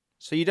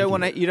 So you don't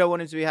want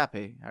him to be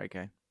happy, Harry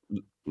Kane?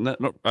 No.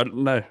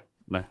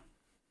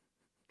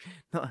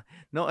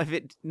 Not if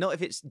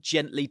it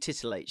gently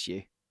titillates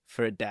you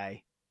for a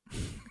day.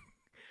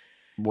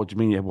 What do you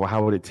mean? Well,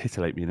 how would it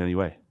titillate me in any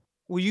way?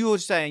 Well, you were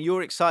saying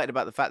you're excited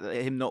about the fact that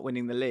him not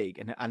winning the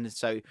league, and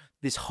so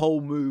this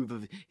whole move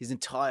of his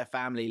entire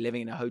family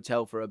living in a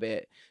hotel for a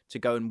bit to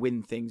go and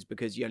win things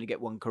because you only get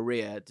one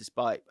career,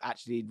 despite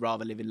actually he'd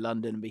rather live in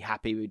London and be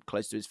happy with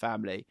close to his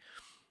family.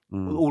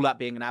 All that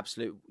being an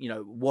absolute,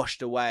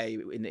 washed away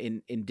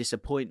in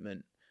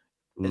disappointment.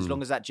 As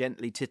long as that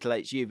gently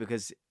titillates you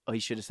because he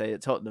should have stayed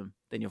at Tottenham,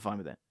 then you're fine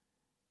with it.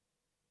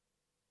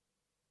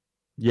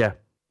 Yeah.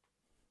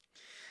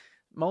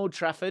 Old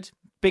Trafford.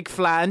 Big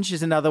Flange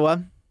is another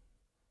one.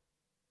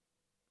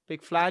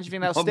 Big Flange, you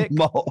think that'll stick?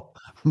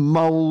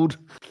 Mold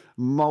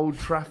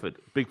Trafford.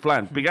 Big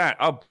Flange.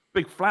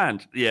 Big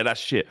Flange. Yeah, that's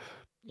shit.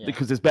 Yeah.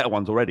 Because there's better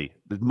ones already.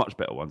 There's much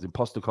better ones.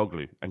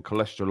 Imposter-Coglu and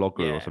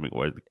Cholesterologlu or something.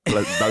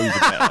 Those are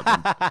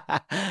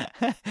better.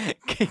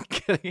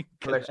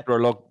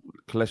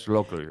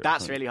 Cholesterologlu.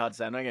 That's really hard to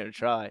say. I'm not going to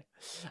try.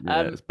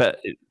 Yeah, it's better.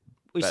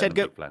 We said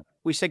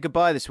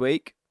goodbye this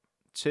week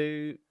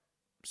to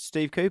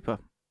Steve Cooper.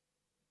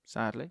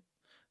 Sadly.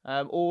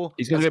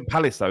 He's going to go to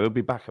Palace, though. He'll be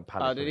back at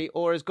Palace. Oh, did he?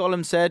 Or as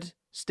Gollum said,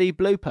 Steve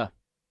Blooper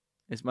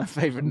is my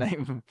favourite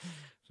name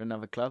for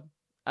another club.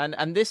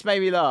 And this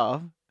made me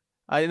laugh.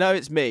 I know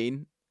it's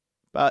mean,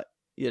 but,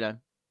 it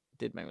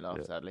did make me laugh,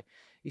 sadly.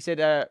 He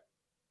said,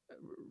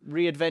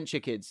 re-adventure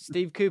kids.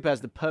 Steve Cooper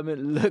has the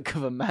permanent look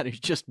of a man who's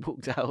just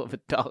walked out of a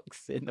dark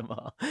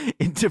cinema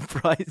into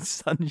bright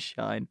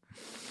sunshine.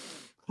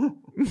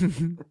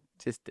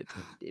 It did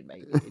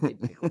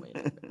tickle me.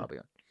 I'll be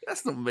honest.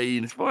 That's not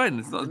mean. It's fine.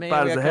 It's not as Me,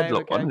 bad as the okay,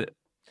 headlock okay. one, is it?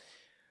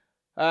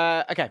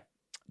 Okay.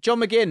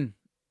 John McGinn.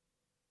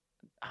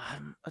 I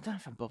don't know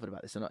if I'm bothered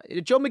about this or not.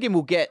 John McGinn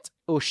will get,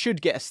 or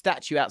should get, a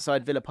statue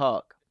outside Villa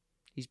Park.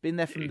 He's been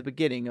there from the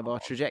beginning of our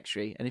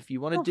trajectory. And if you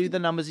want to do the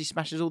numbers, he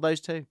smashes all those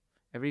too.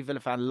 Every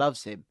Villa fan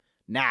loves him.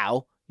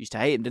 Now, used to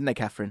hate him, didn't they,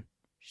 Catherine?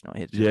 She's not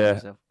here to defend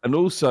herself. And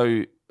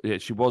also,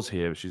 she was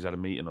here. She's had a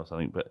meeting or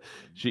something. But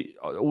she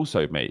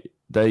also, mate,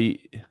 I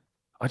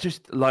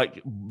just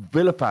like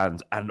Villa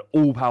fans, and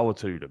all power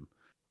to them.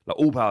 Like,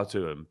 all power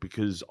to them,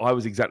 because I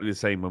was exactly the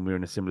same when we were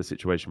in a similar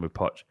situation with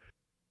Poch.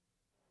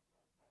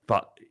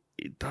 But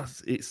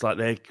it's like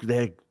they're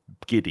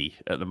giddy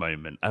at the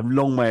moment. And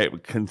long may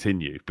it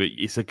continue, but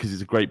because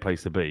it's a great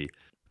place to be.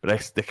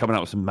 But they're coming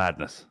out with some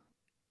madness.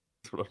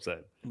 That's what I'm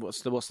saying.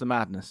 What's the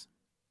madness?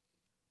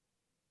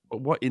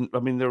 I'd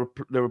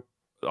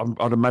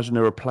imagine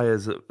there are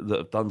players that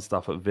have done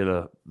stuff at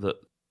Villa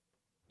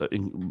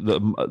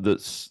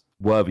that's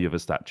worthy of a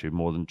statue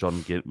more than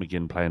John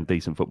McGinn playing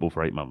decent football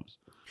for 8 months.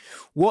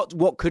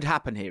 What could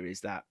happen here is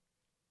that,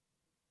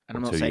 and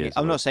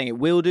I'm not saying it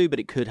will do, but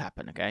it could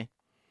happen. Okay.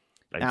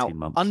 18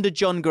 months. Under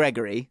John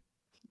Gregory,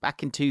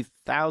 back in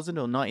 2000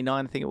 or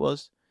 99, I think it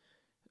was,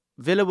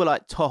 Villa were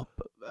like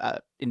top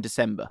in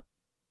December.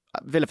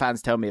 Villa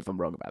fans tell me if I'm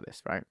wrong about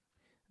this, right?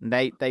 And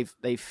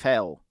they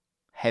fell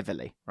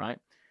heavily, right?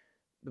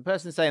 The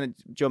person saying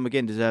that John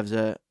McGinn deserves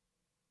a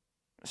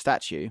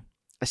statue,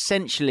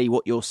 essentially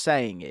what you're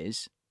saying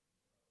is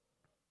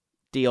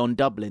Dion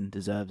Dublin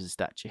deserves a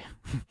statue.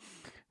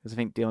 Because I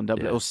think Dion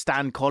Dublin, or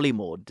Stan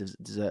Collymore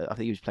deserves, I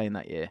think he was playing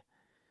that year.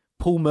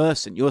 Paul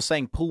Merson, you're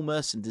saying Paul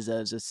Merson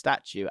deserves a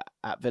statue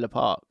at Villa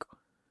Park.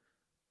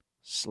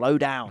 Slow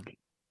down.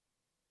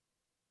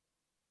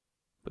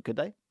 But could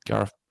they?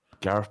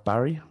 Gareth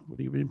Barry? Would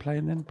he have been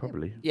playing then?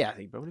 Probably. Yeah, I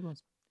think he probably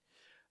was.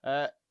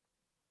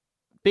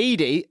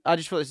 Beedy, I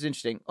just thought this was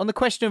interesting. On the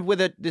question of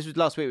whether, this was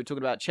last week, we were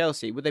talking about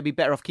Chelsea, would they be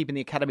better off keeping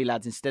the academy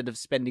lads instead of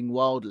spending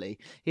wildly?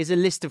 Here's a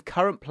list of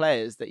current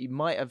players that you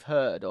might have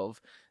heard of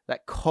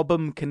that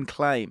Cobham can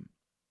claim.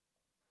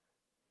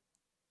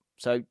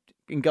 So,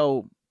 in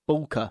goal,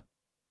 Bulker.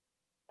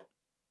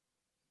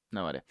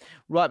 No idea.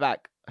 Right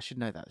back. I should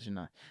know that,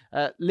 shouldn't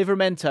I?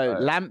 Livramento,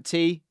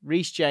 Lamptey,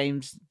 Reece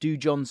James,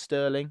 John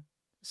Sterling.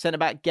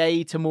 Centre-back,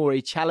 Gay,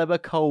 Tamori,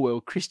 Chalobah,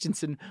 Colwill,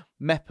 Christensen,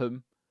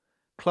 Mepham,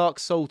 Clark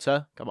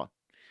Salter, come on,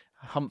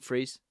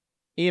 Humphreys,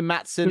 Ian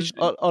Matson,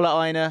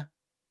 Ola Aina,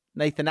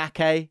 Nathan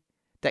Ake,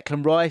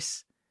 Declan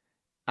Rice,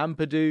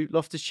 Ampadu,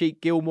 Loftus-Cheek,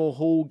 Gilmore,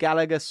 Hall,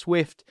 Gallagher,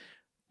 Swift,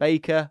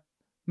 Baker.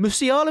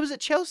 Musiala was at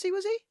Chelsea,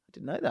 was he? I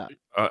didn't know that.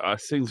 I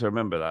seem to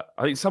remember that.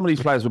 I think some of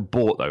these players were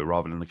bought, though,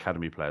 rather than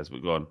academy players,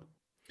 but gone.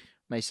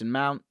 Mason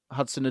Mount,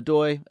 Hudson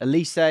Odoi,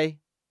 Elise,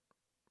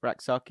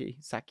 Saki,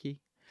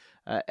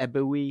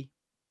 Eboué,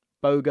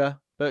 Boga,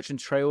 Bertrand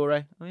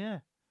Traore. Oh, yeah.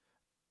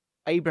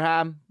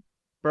 Abraham,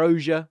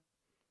 Brozier,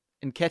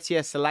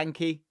 Nketiah,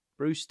 Solanke,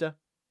 Brewster.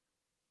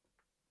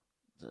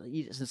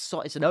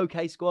 It's an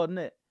okay squad, isn't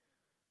it?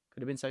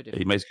 Could have been so different.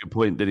 He makes a good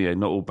point, didn't he?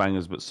 Not all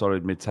bangers, but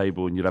solid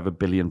mid-table, and you'd have £1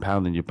 billion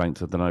in your bank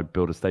to, I don't know,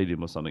 build a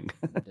stadium or something.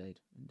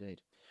 Indeed.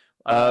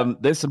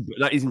 There's some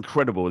that is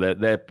incredible.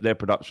 Their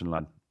production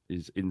line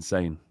is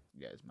insane.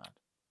 Yeah, it's mad.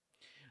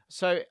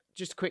 So,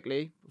 just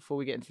quickly, before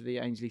we get into the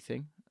Ainsley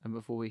thing, and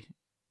before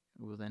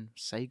we'll then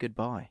say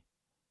goodbye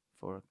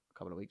for a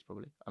couple of weeks,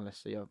 probably,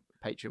 unless you're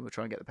Patreon. We'll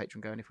try and get the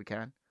Patreon going if we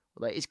can.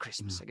 Although it is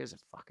Christmas, so it gives a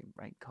fucking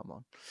break. Come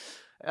on.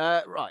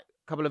 Right,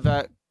 couple of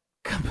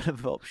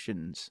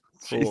options.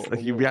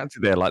 Jeez, you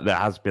reacted there like there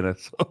has been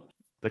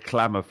the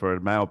clamour for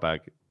a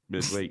mailbag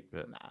midweek.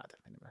 But... Nah, I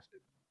don't think it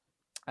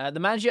was. The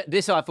manager,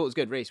 this I thought was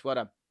good, Reese. Well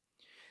done.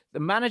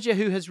 The manager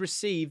who has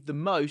received the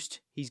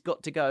most "he's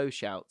got to go"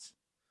 shouts,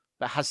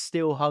 but has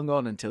still hung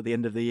on until the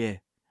end of the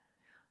year.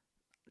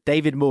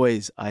 David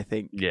Moyes, I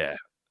think. Yeah,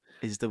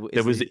 is the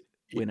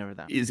winner of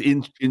that. It's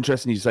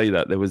interesting you say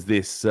that. There was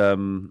this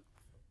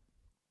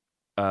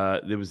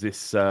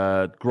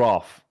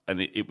graph,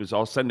 and it was.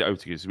 I'll send it over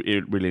to you. It's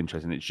really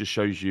interesting. It just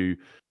shows you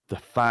the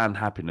fan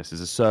happiness.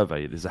 There's a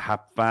survey. There's a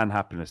fan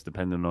happiness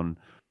depending on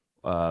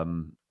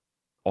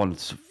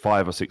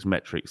 5 or 6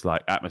 metrics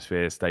like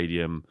atmosphere,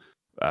 stadium,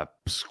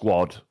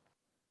 squad,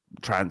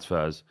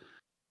 transfers.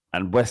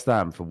 And West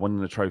Ham, for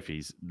winning the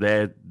trophies,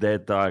 their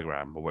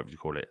diagram, or whatever you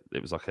call it,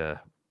 it was like a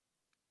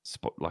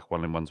spot, like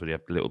one of the ones where you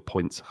have little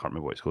points. I can't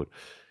remember what it's called.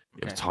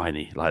 It was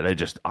tiny. Like they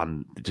just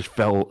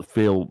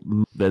feel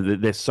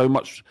they're so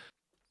much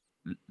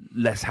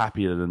less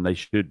happier than they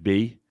should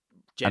be.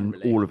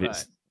 Generally, and all of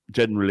it's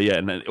generally, yeah,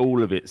 and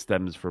all of it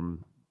stems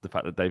from the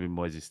fact that David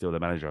Moyes is still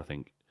the manager, I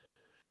think.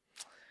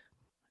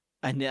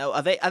 I know.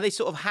 Are they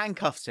sort of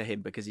handcuffed to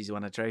him because he's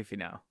won a trophy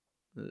now?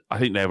 I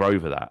think they're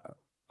over that.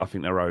 I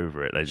think they're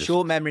over it. They just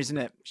short memories, isn't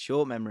it?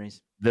 Short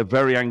memories. They're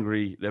very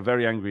angry. They're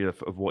very angry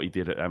of what he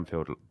did at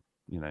Anfield.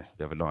 The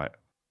other night,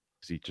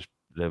 because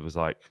there was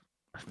like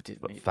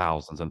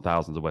thousands and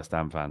thousands of West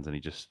Ham fans, and he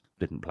just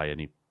didn't play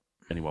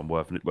anyone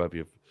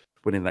worthy of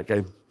winning that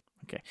game.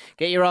 Okay,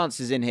 get your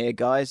answers in here,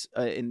 guys,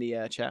 in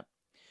the chat.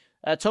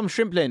 Tom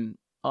Shrimplin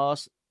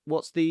asks,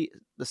 what's the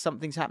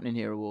Something's Happening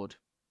Here award?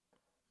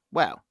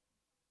 Well,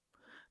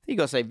 I think you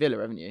got to say Villa,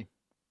 haven't you?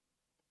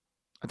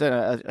 I don't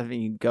know. I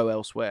think you can go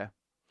elsewhere.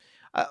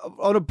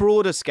 On a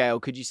broader scale,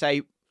 could you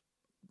say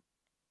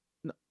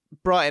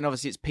Brighton?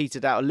 Obviously, it's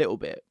petered out a little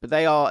bit, but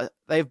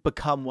they've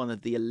become one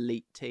of the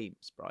elite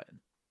teams. Brighton,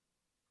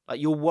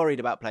 like you're worried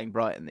about playing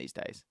Brighton these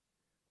days.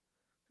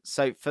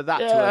 So for that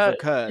to have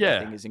occurred, I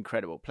think is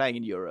incredible. Playing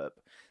in Europe,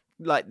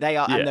 like they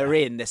are,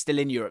 and they're still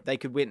in Europe. They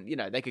could win.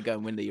 They could go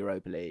and win the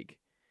Europa League.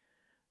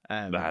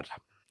 Bad.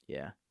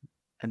 Yeah,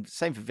 and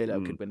same for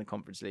Villa. Could win the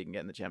Conference League and get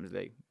in the Champions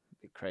League.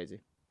 It'd be crazy.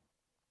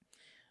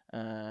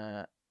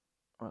 What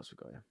else we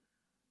got here?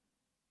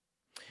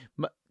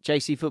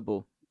 JC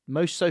Football.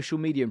 Most social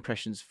media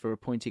impressions for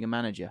appointing a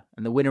manager,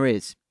 and the winner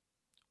is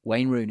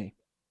Wayne Rooney.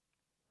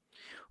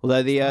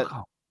 Although the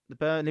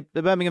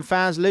Birmingham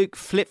fans, Luke,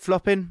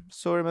 flip-flopping,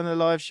 saw him on the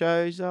live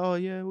shows. Oh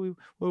yeah, we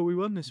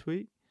won this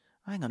week.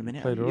 Hang on a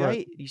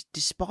minute, you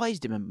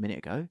despised him a minute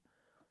ago.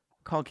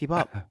 Can't keep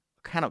up.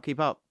 Cannot keep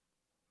up.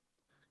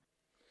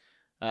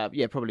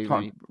 Probably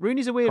Rooney.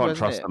 Rooney's a weird one. Can't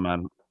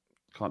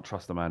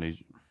trust a man who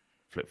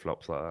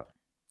flip-flops like that.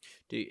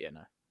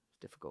 No, it's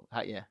difficult.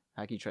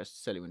 How can you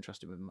trust? Certainly wouldn't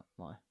trust him with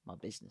my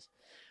business.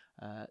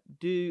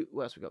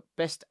 What else we got?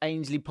 Best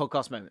Ainsley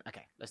podcast moment.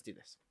 Okay, let's do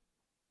this.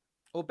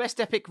 Or best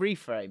epic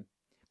reframe.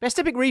 Best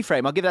epic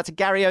reframe. I'll give that to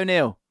Gary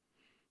O'Neill.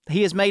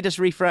 He has made us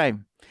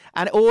reframe.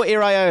 Or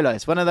Iraola.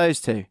 It's one of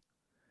those two.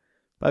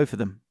 Both of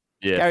them.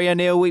 Yeah. Gary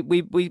O'Neill,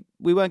 we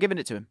weren't giving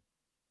it to him.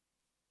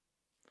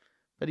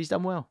 But he's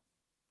done well.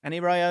 And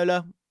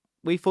Iraola,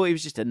 we thought he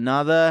was just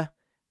another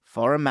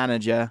foreign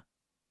manager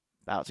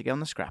about to get on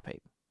the scrap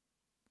heap.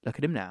 Look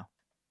at him now.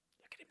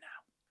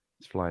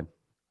 It's flying.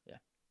 Yeah.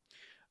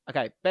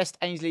 Okay, best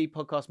Ainsley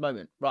podcast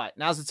moment. Right,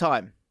 now's the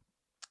time.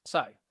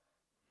 So,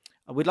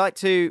 we'd like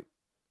to...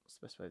 What's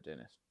the best way of doing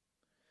this?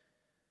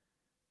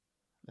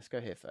 Let's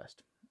go here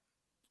first.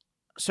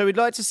 So we'd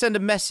like to send a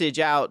message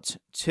out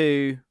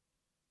to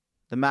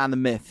the man, the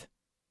myth,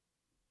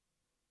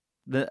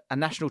 a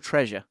national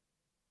treasure,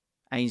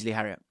 Ainsley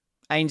Harriott.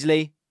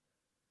 Ainsley,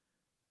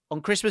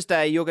 on Christmas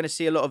Day, you're going to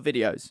see a lot of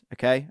videos,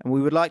 okay? And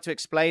we would like to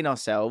explain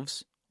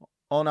ourselves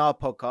on our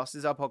podcast. This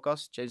is our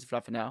podcast, James the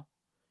Flag for Now.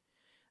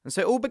 And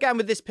so it all began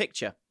with this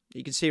picture that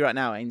you can see right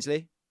now,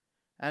 Ainsley.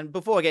 And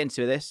before I get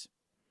into this,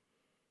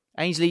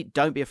 Ainsley,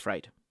 don't be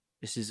afraid.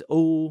 This is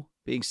all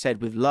being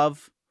said with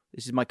love.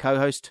 This is my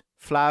co-host,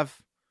 Flav.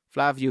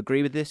 Flav, you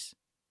agree with this?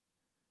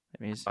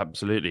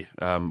 Absolutely.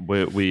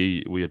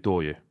 We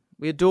adore you.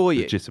 We adore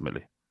you.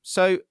 Legitimately.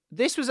 So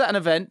this was at an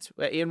event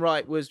where Ian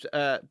Wright was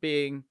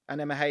and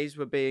Emma Hayes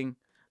were being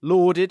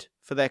lauded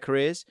for their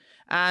careers.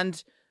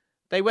 And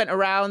they went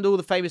around all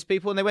the famous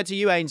people and they went to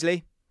you,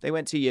 Ainsley. They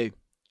went to you.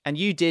 And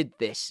you did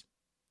this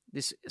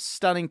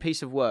stunning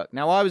piece of work.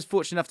 Now, I was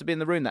fortunate enough to be in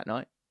the room that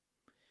night.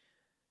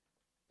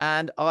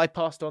 And I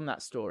passed on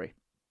that story.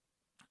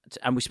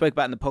 And we spoke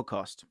about it in the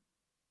podcast.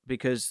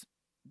 Because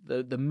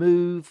the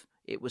move,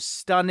 it was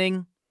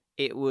stunning.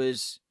 It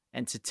was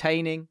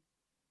entertaining.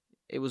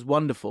 It was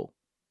wonderful.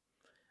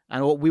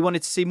 And we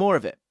wanted to see more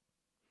of it.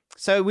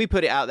 So we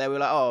put it out there. We were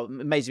like, oh,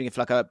 amazing if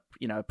like a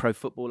pro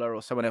footballer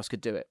or someone else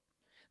could do it.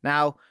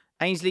 Now,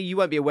 Ainsley, you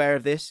won't be aware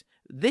of this.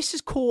 This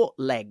has caught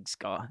legs,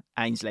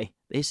 Ainsley.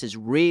 This has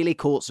really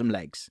caught some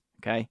legs,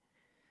 okay?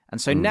 And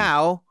so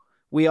now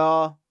we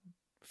are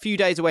a few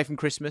days away from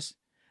Christmas.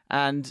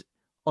 And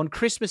on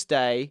Christmas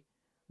Day,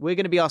 we're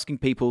going to be asking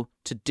people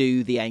to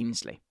do the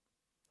Ainsley.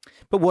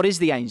 But what is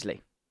the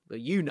Ainsley? Well,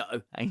 you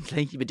know,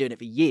 Ainsley, you've been doing it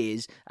for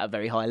years at a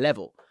very high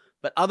level.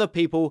 But other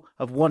people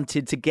have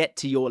wanted to get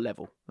to your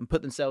level and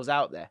put themselves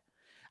out there.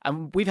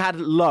 And we've had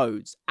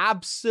loads,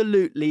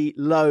 absolutely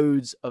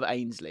loads of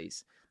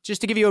Ainsleys.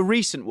 Just to give you a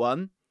recent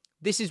one,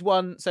 this is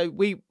one. So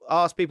we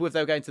asked people if they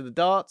were going to the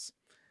darts.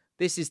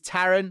 This is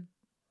Taryn.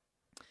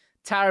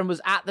 Taryn was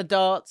at the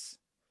darts.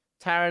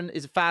 Taryn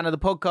is a fan of the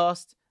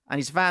podcast and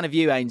he's a fan of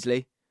you,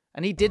 Ainsley.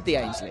 And he did the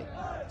Ainsley.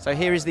 So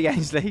here is the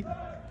Ainsley. Do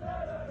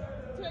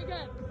it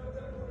again.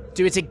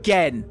 Do it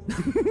again.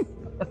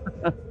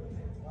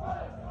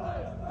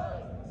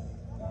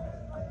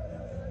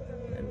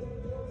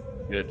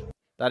 Good.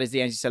 That is the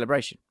Ainsley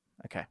celebration.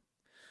 Okay.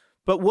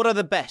 But what are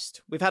the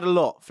best? We've had a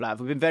lot, Flav.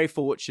 We've been very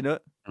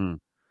fortunate.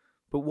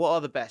 But what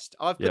are the best?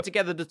 I've put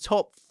together the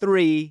top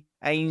 3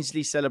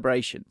 Ainsley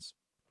celebrations.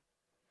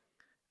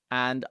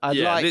 And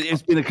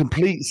it's been a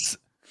complete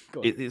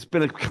it's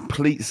been a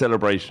complete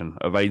celebration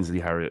of Ainsley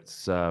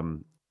Harriott's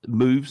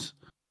moves.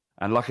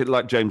 And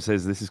like James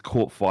says, this has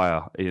caught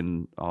fire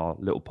in our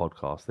little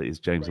podcast that is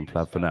James and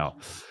Flav for Now.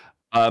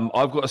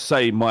 I've got to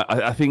say,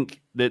 I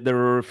think that there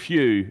are a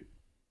few.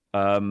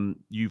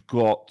 You've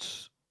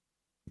got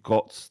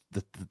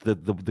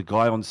the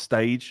guy on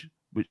stage,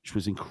 which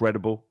was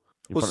incredible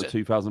in front of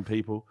 2,000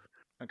 people.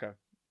 Okay.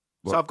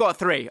 What? So I've got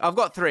 3. I've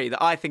got 3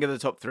 that I think are the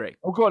top 3.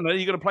 Oh, go on.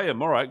 You're going to play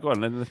them. All right, go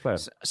on. Let's play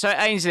them. So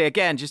Ainsley,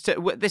 again,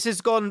 this has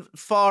gone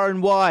far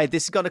and wide.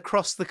 This has gone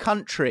across the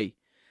country.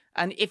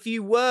 And if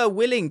you were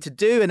willing to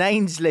do an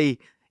Ainsley,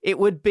 it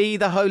would be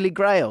the Holy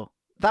Grail.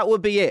 That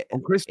would be it.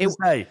 On Christmas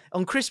Day.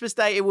 On Christmas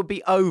Day, it would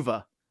be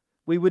over.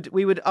 We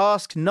would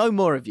ask no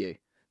more of you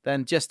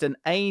than just an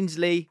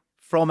Ainsley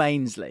from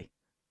Ainsley.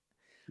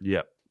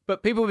 Yep.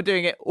 But people were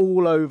doing it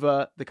all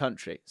over the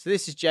country. So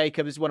this is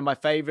Jacob. This is one of my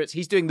favourites.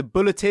 He's doing the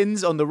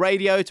bulletins on the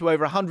radio to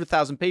over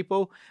 100,000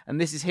 people. And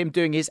this is him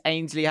doing his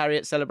Ainsley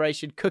Harriet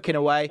celebration, cooking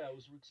away.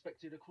 Showers were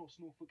expected across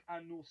Norfolk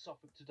and North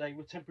Suffolk today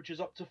with temperatures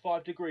up to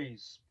 5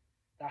 degrees.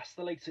 That's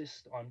the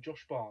latest. I'm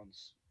Josh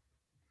Barnes.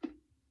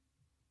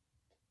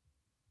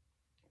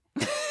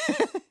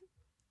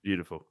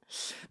 Beautiful.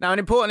 Now, and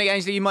importantly,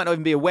 Ainsley, you might not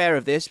even be aware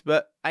of this,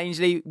 but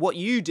Ainsley, what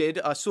you did,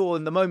 I saw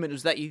in the moment,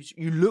 was that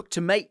you looked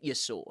to make your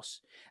sauce,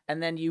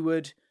 and then you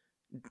would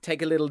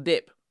take a little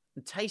dip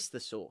and taste the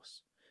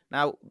sauce.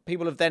 Now,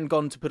 people have then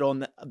gone to put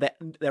on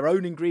their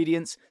own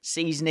ingredients,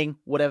 seasoning,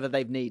 whatever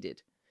they've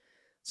needed.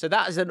 So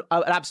that is an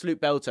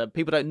absolute belter.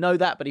 People don't know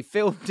that, but he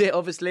filmed it,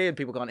 obviously, and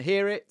people can't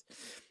hear it.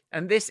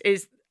 And this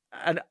is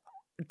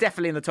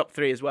definitely in the top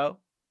 3 as well.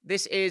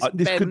 This is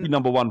this Ben, could be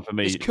number 1 for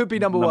me. This could be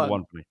number one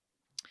for me.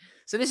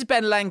 So this is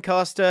Ben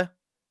Lancaster,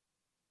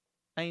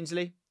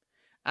 Ainsley.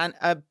 And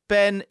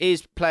Ben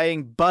is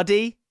playing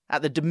Buddy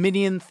at the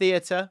Dominion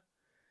Theatre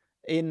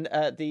in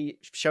the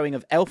showing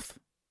of Elf.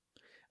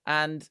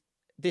 And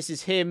this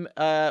is him,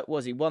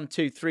 was he 1,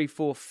 2, 3,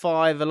 4,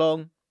 5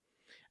 along.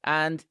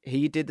 And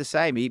he did the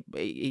same.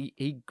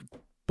 He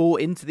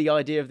bought into the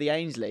idea of the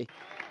Ainsley.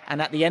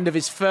 And at the end of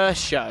his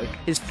first show,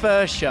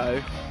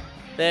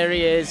 there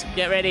he is.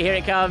 Get ready, here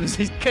it comes.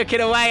 He's cooking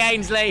away,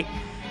 Ainsley.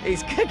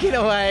 He's cooking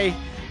away,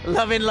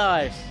 loving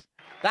life.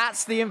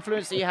 That's the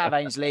influence that you have,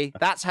 Ainsley.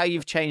 That's how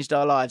you've changed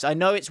our lives. I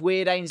know it's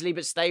weird, Ainsley,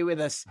 but stay with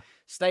us.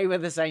 Stay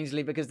with us,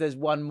 Ainsley, because there's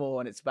one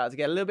more and it's about to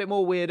get a little bit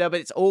more weirder, but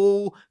it's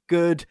all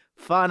good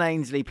fun,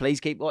 Ainsley.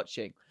 Please keep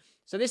watching.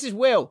 So this is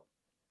Will.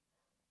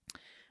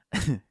 Do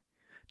you want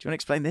to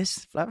explain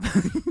this,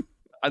 Flav?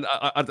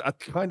 I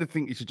kind of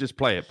think you should just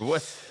play it.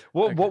 But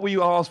what we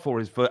asked for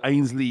is for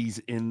Ainsley's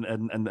in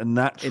a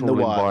natural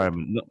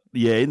environment.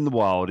 Yeah, in the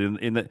wild,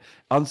 in an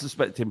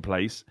unsuspecting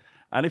place.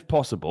 And if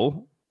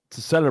possible,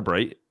 to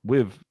celebrate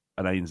with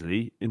an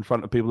Ainsley in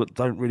front of people that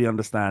don't really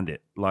understand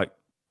it. Like,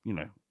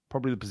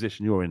 probably the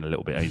position you're in a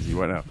little bit, Ainsley,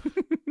 right now.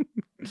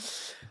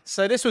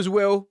 So this was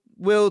Will.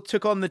 Will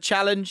took on the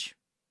challenge.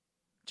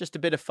 Just a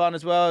bit of fun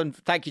as well. And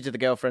thank you to the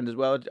girlfriend as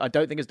well. I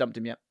don't think has dumped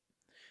him yet.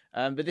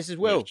 But this is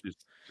Will.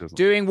 Yeah,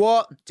 doing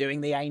what?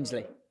 Doing the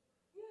Ainsley.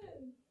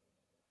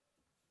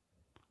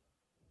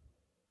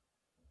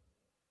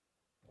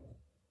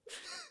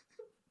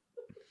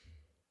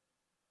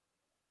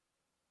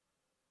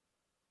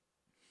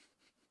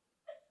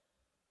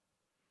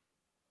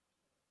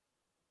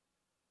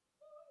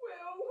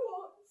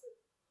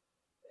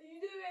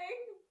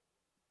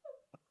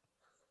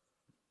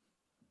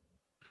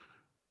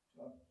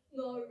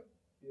 No.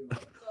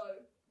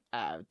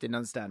 Didn't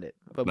understand it,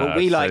 but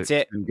we liked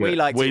it. We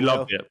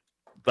loved it.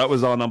 That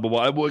was our number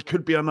 1. Well, it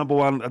could be our number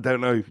 1. I don't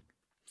know.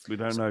 We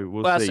don't know.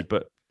 We'll see.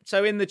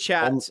 So in the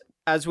chat,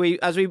 as we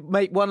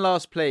make one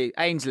last plea,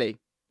 Ainsley,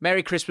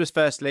 Merry Christmas.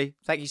 Firstly,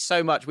 thank you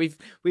so much. We've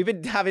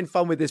been having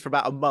fun with this for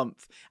about a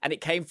month, and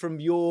it came from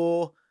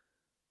your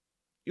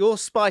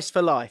spice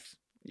for life.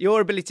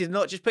 Your ability to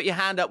not just put your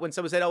hand up when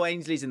someone said, "Oh,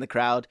 Ainsley's in the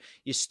crowd."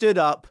 You stood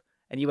up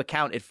and you were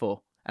counted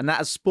for. And that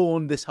has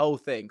spawned this whole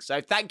thing. So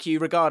thank you,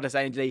 regardless,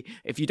 Ainsley.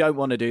 If you don't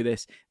want to do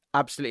this,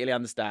 absolutely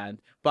understand.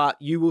 But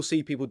you will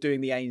see people doing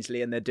the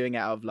Ainsley and they're doing it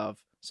out of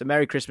love. So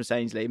Merry Christmas,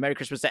 Ainsley. Merry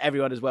Christmas to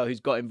everyone as well who's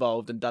got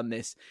involved and done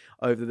this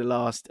over the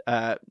last,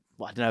 I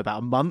don't know, about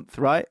a month,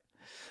 right?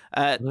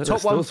 There's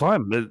still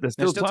time. There's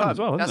still time as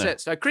well, isn't That's there?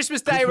 it. So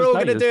Christmas Day, we're all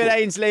going to do it,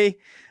 Ainsley.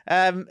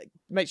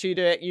 Make sure you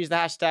do it. Use the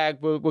hashtag.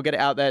 We'll get it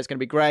out there. It's going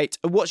to be great.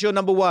 What's your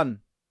number 1,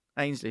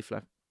 Ainsley,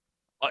 Flo?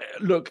 I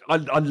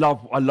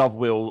love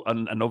Will,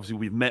 and obviously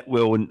we've met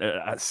Will, and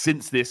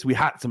since this, we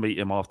had to meet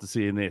him after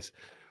seeing this.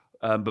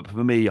 But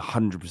for me,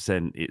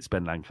 100%, it's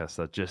Ben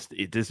Lancaster. There's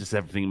just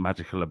everything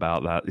magical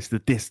about that. It's the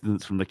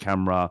distance from the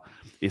camera.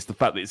 It's the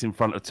fact that it's in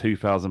front of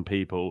 2,000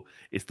 people.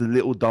 It's the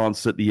little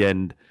dance at the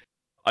end.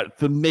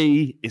 For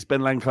me, it's Ben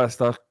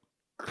Lancaster,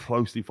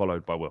 closely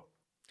followed by Will.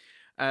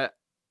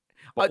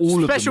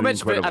 Special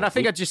mention for it, and I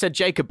think I just said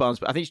Jacob Barnes,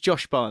 but I think it's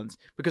Josh Barnes,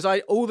 because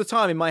all the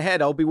time in my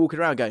head I'll be walking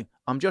around going,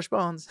 "I'm Josh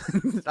Barnes."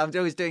 I'm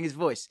always doing his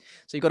voice.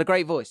 So you've got a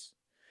great voice.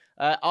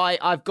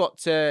 I've got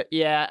to,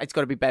 it's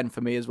got to be Ben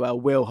for me as well.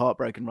 Will,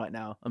 heartbroken right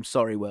now. I'm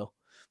sorry, Will,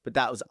 but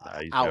that was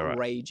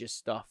outrageous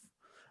stuff.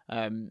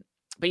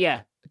 But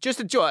yeah, just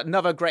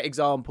another great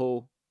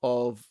example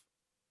of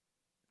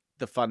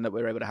the fun that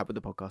we're able to have with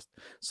the podcast.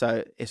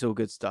 So it's all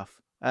good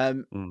stuff.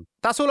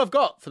 That's all I've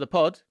got for the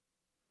pod.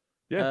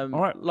 Yeah,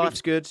 all right.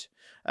 Life's good.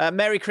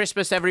 Merry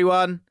Christmas,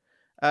 everyone.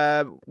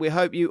 We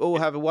hope you all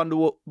have a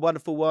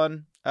wonderful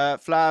one.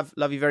 Flav,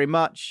 love you very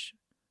much.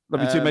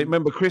 Love you too, mate.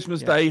 Remember,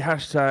 Christmas Day,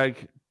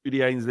 hashtag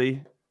Judy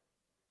Ainsley.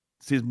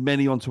 See as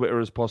many on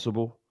Twitter as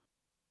possible.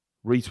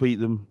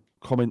 Retweet them,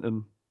 comment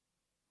them.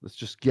 Let's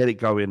just get it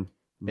going.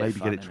 Maybe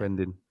get it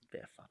trending.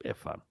 Bit of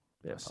fun.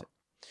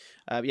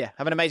 Yeah,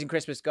 have an amazing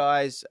Christmas,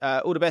 guys.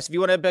 All the best. If you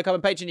want to become a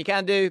patron, you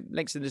can do.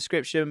 Links in the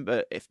description.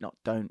 But if not,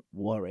 don't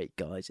worry,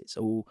 guys. It's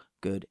all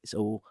good. It's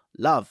all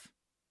love.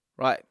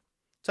 Right.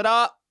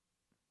 Ta-da!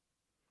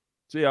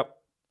 See ya.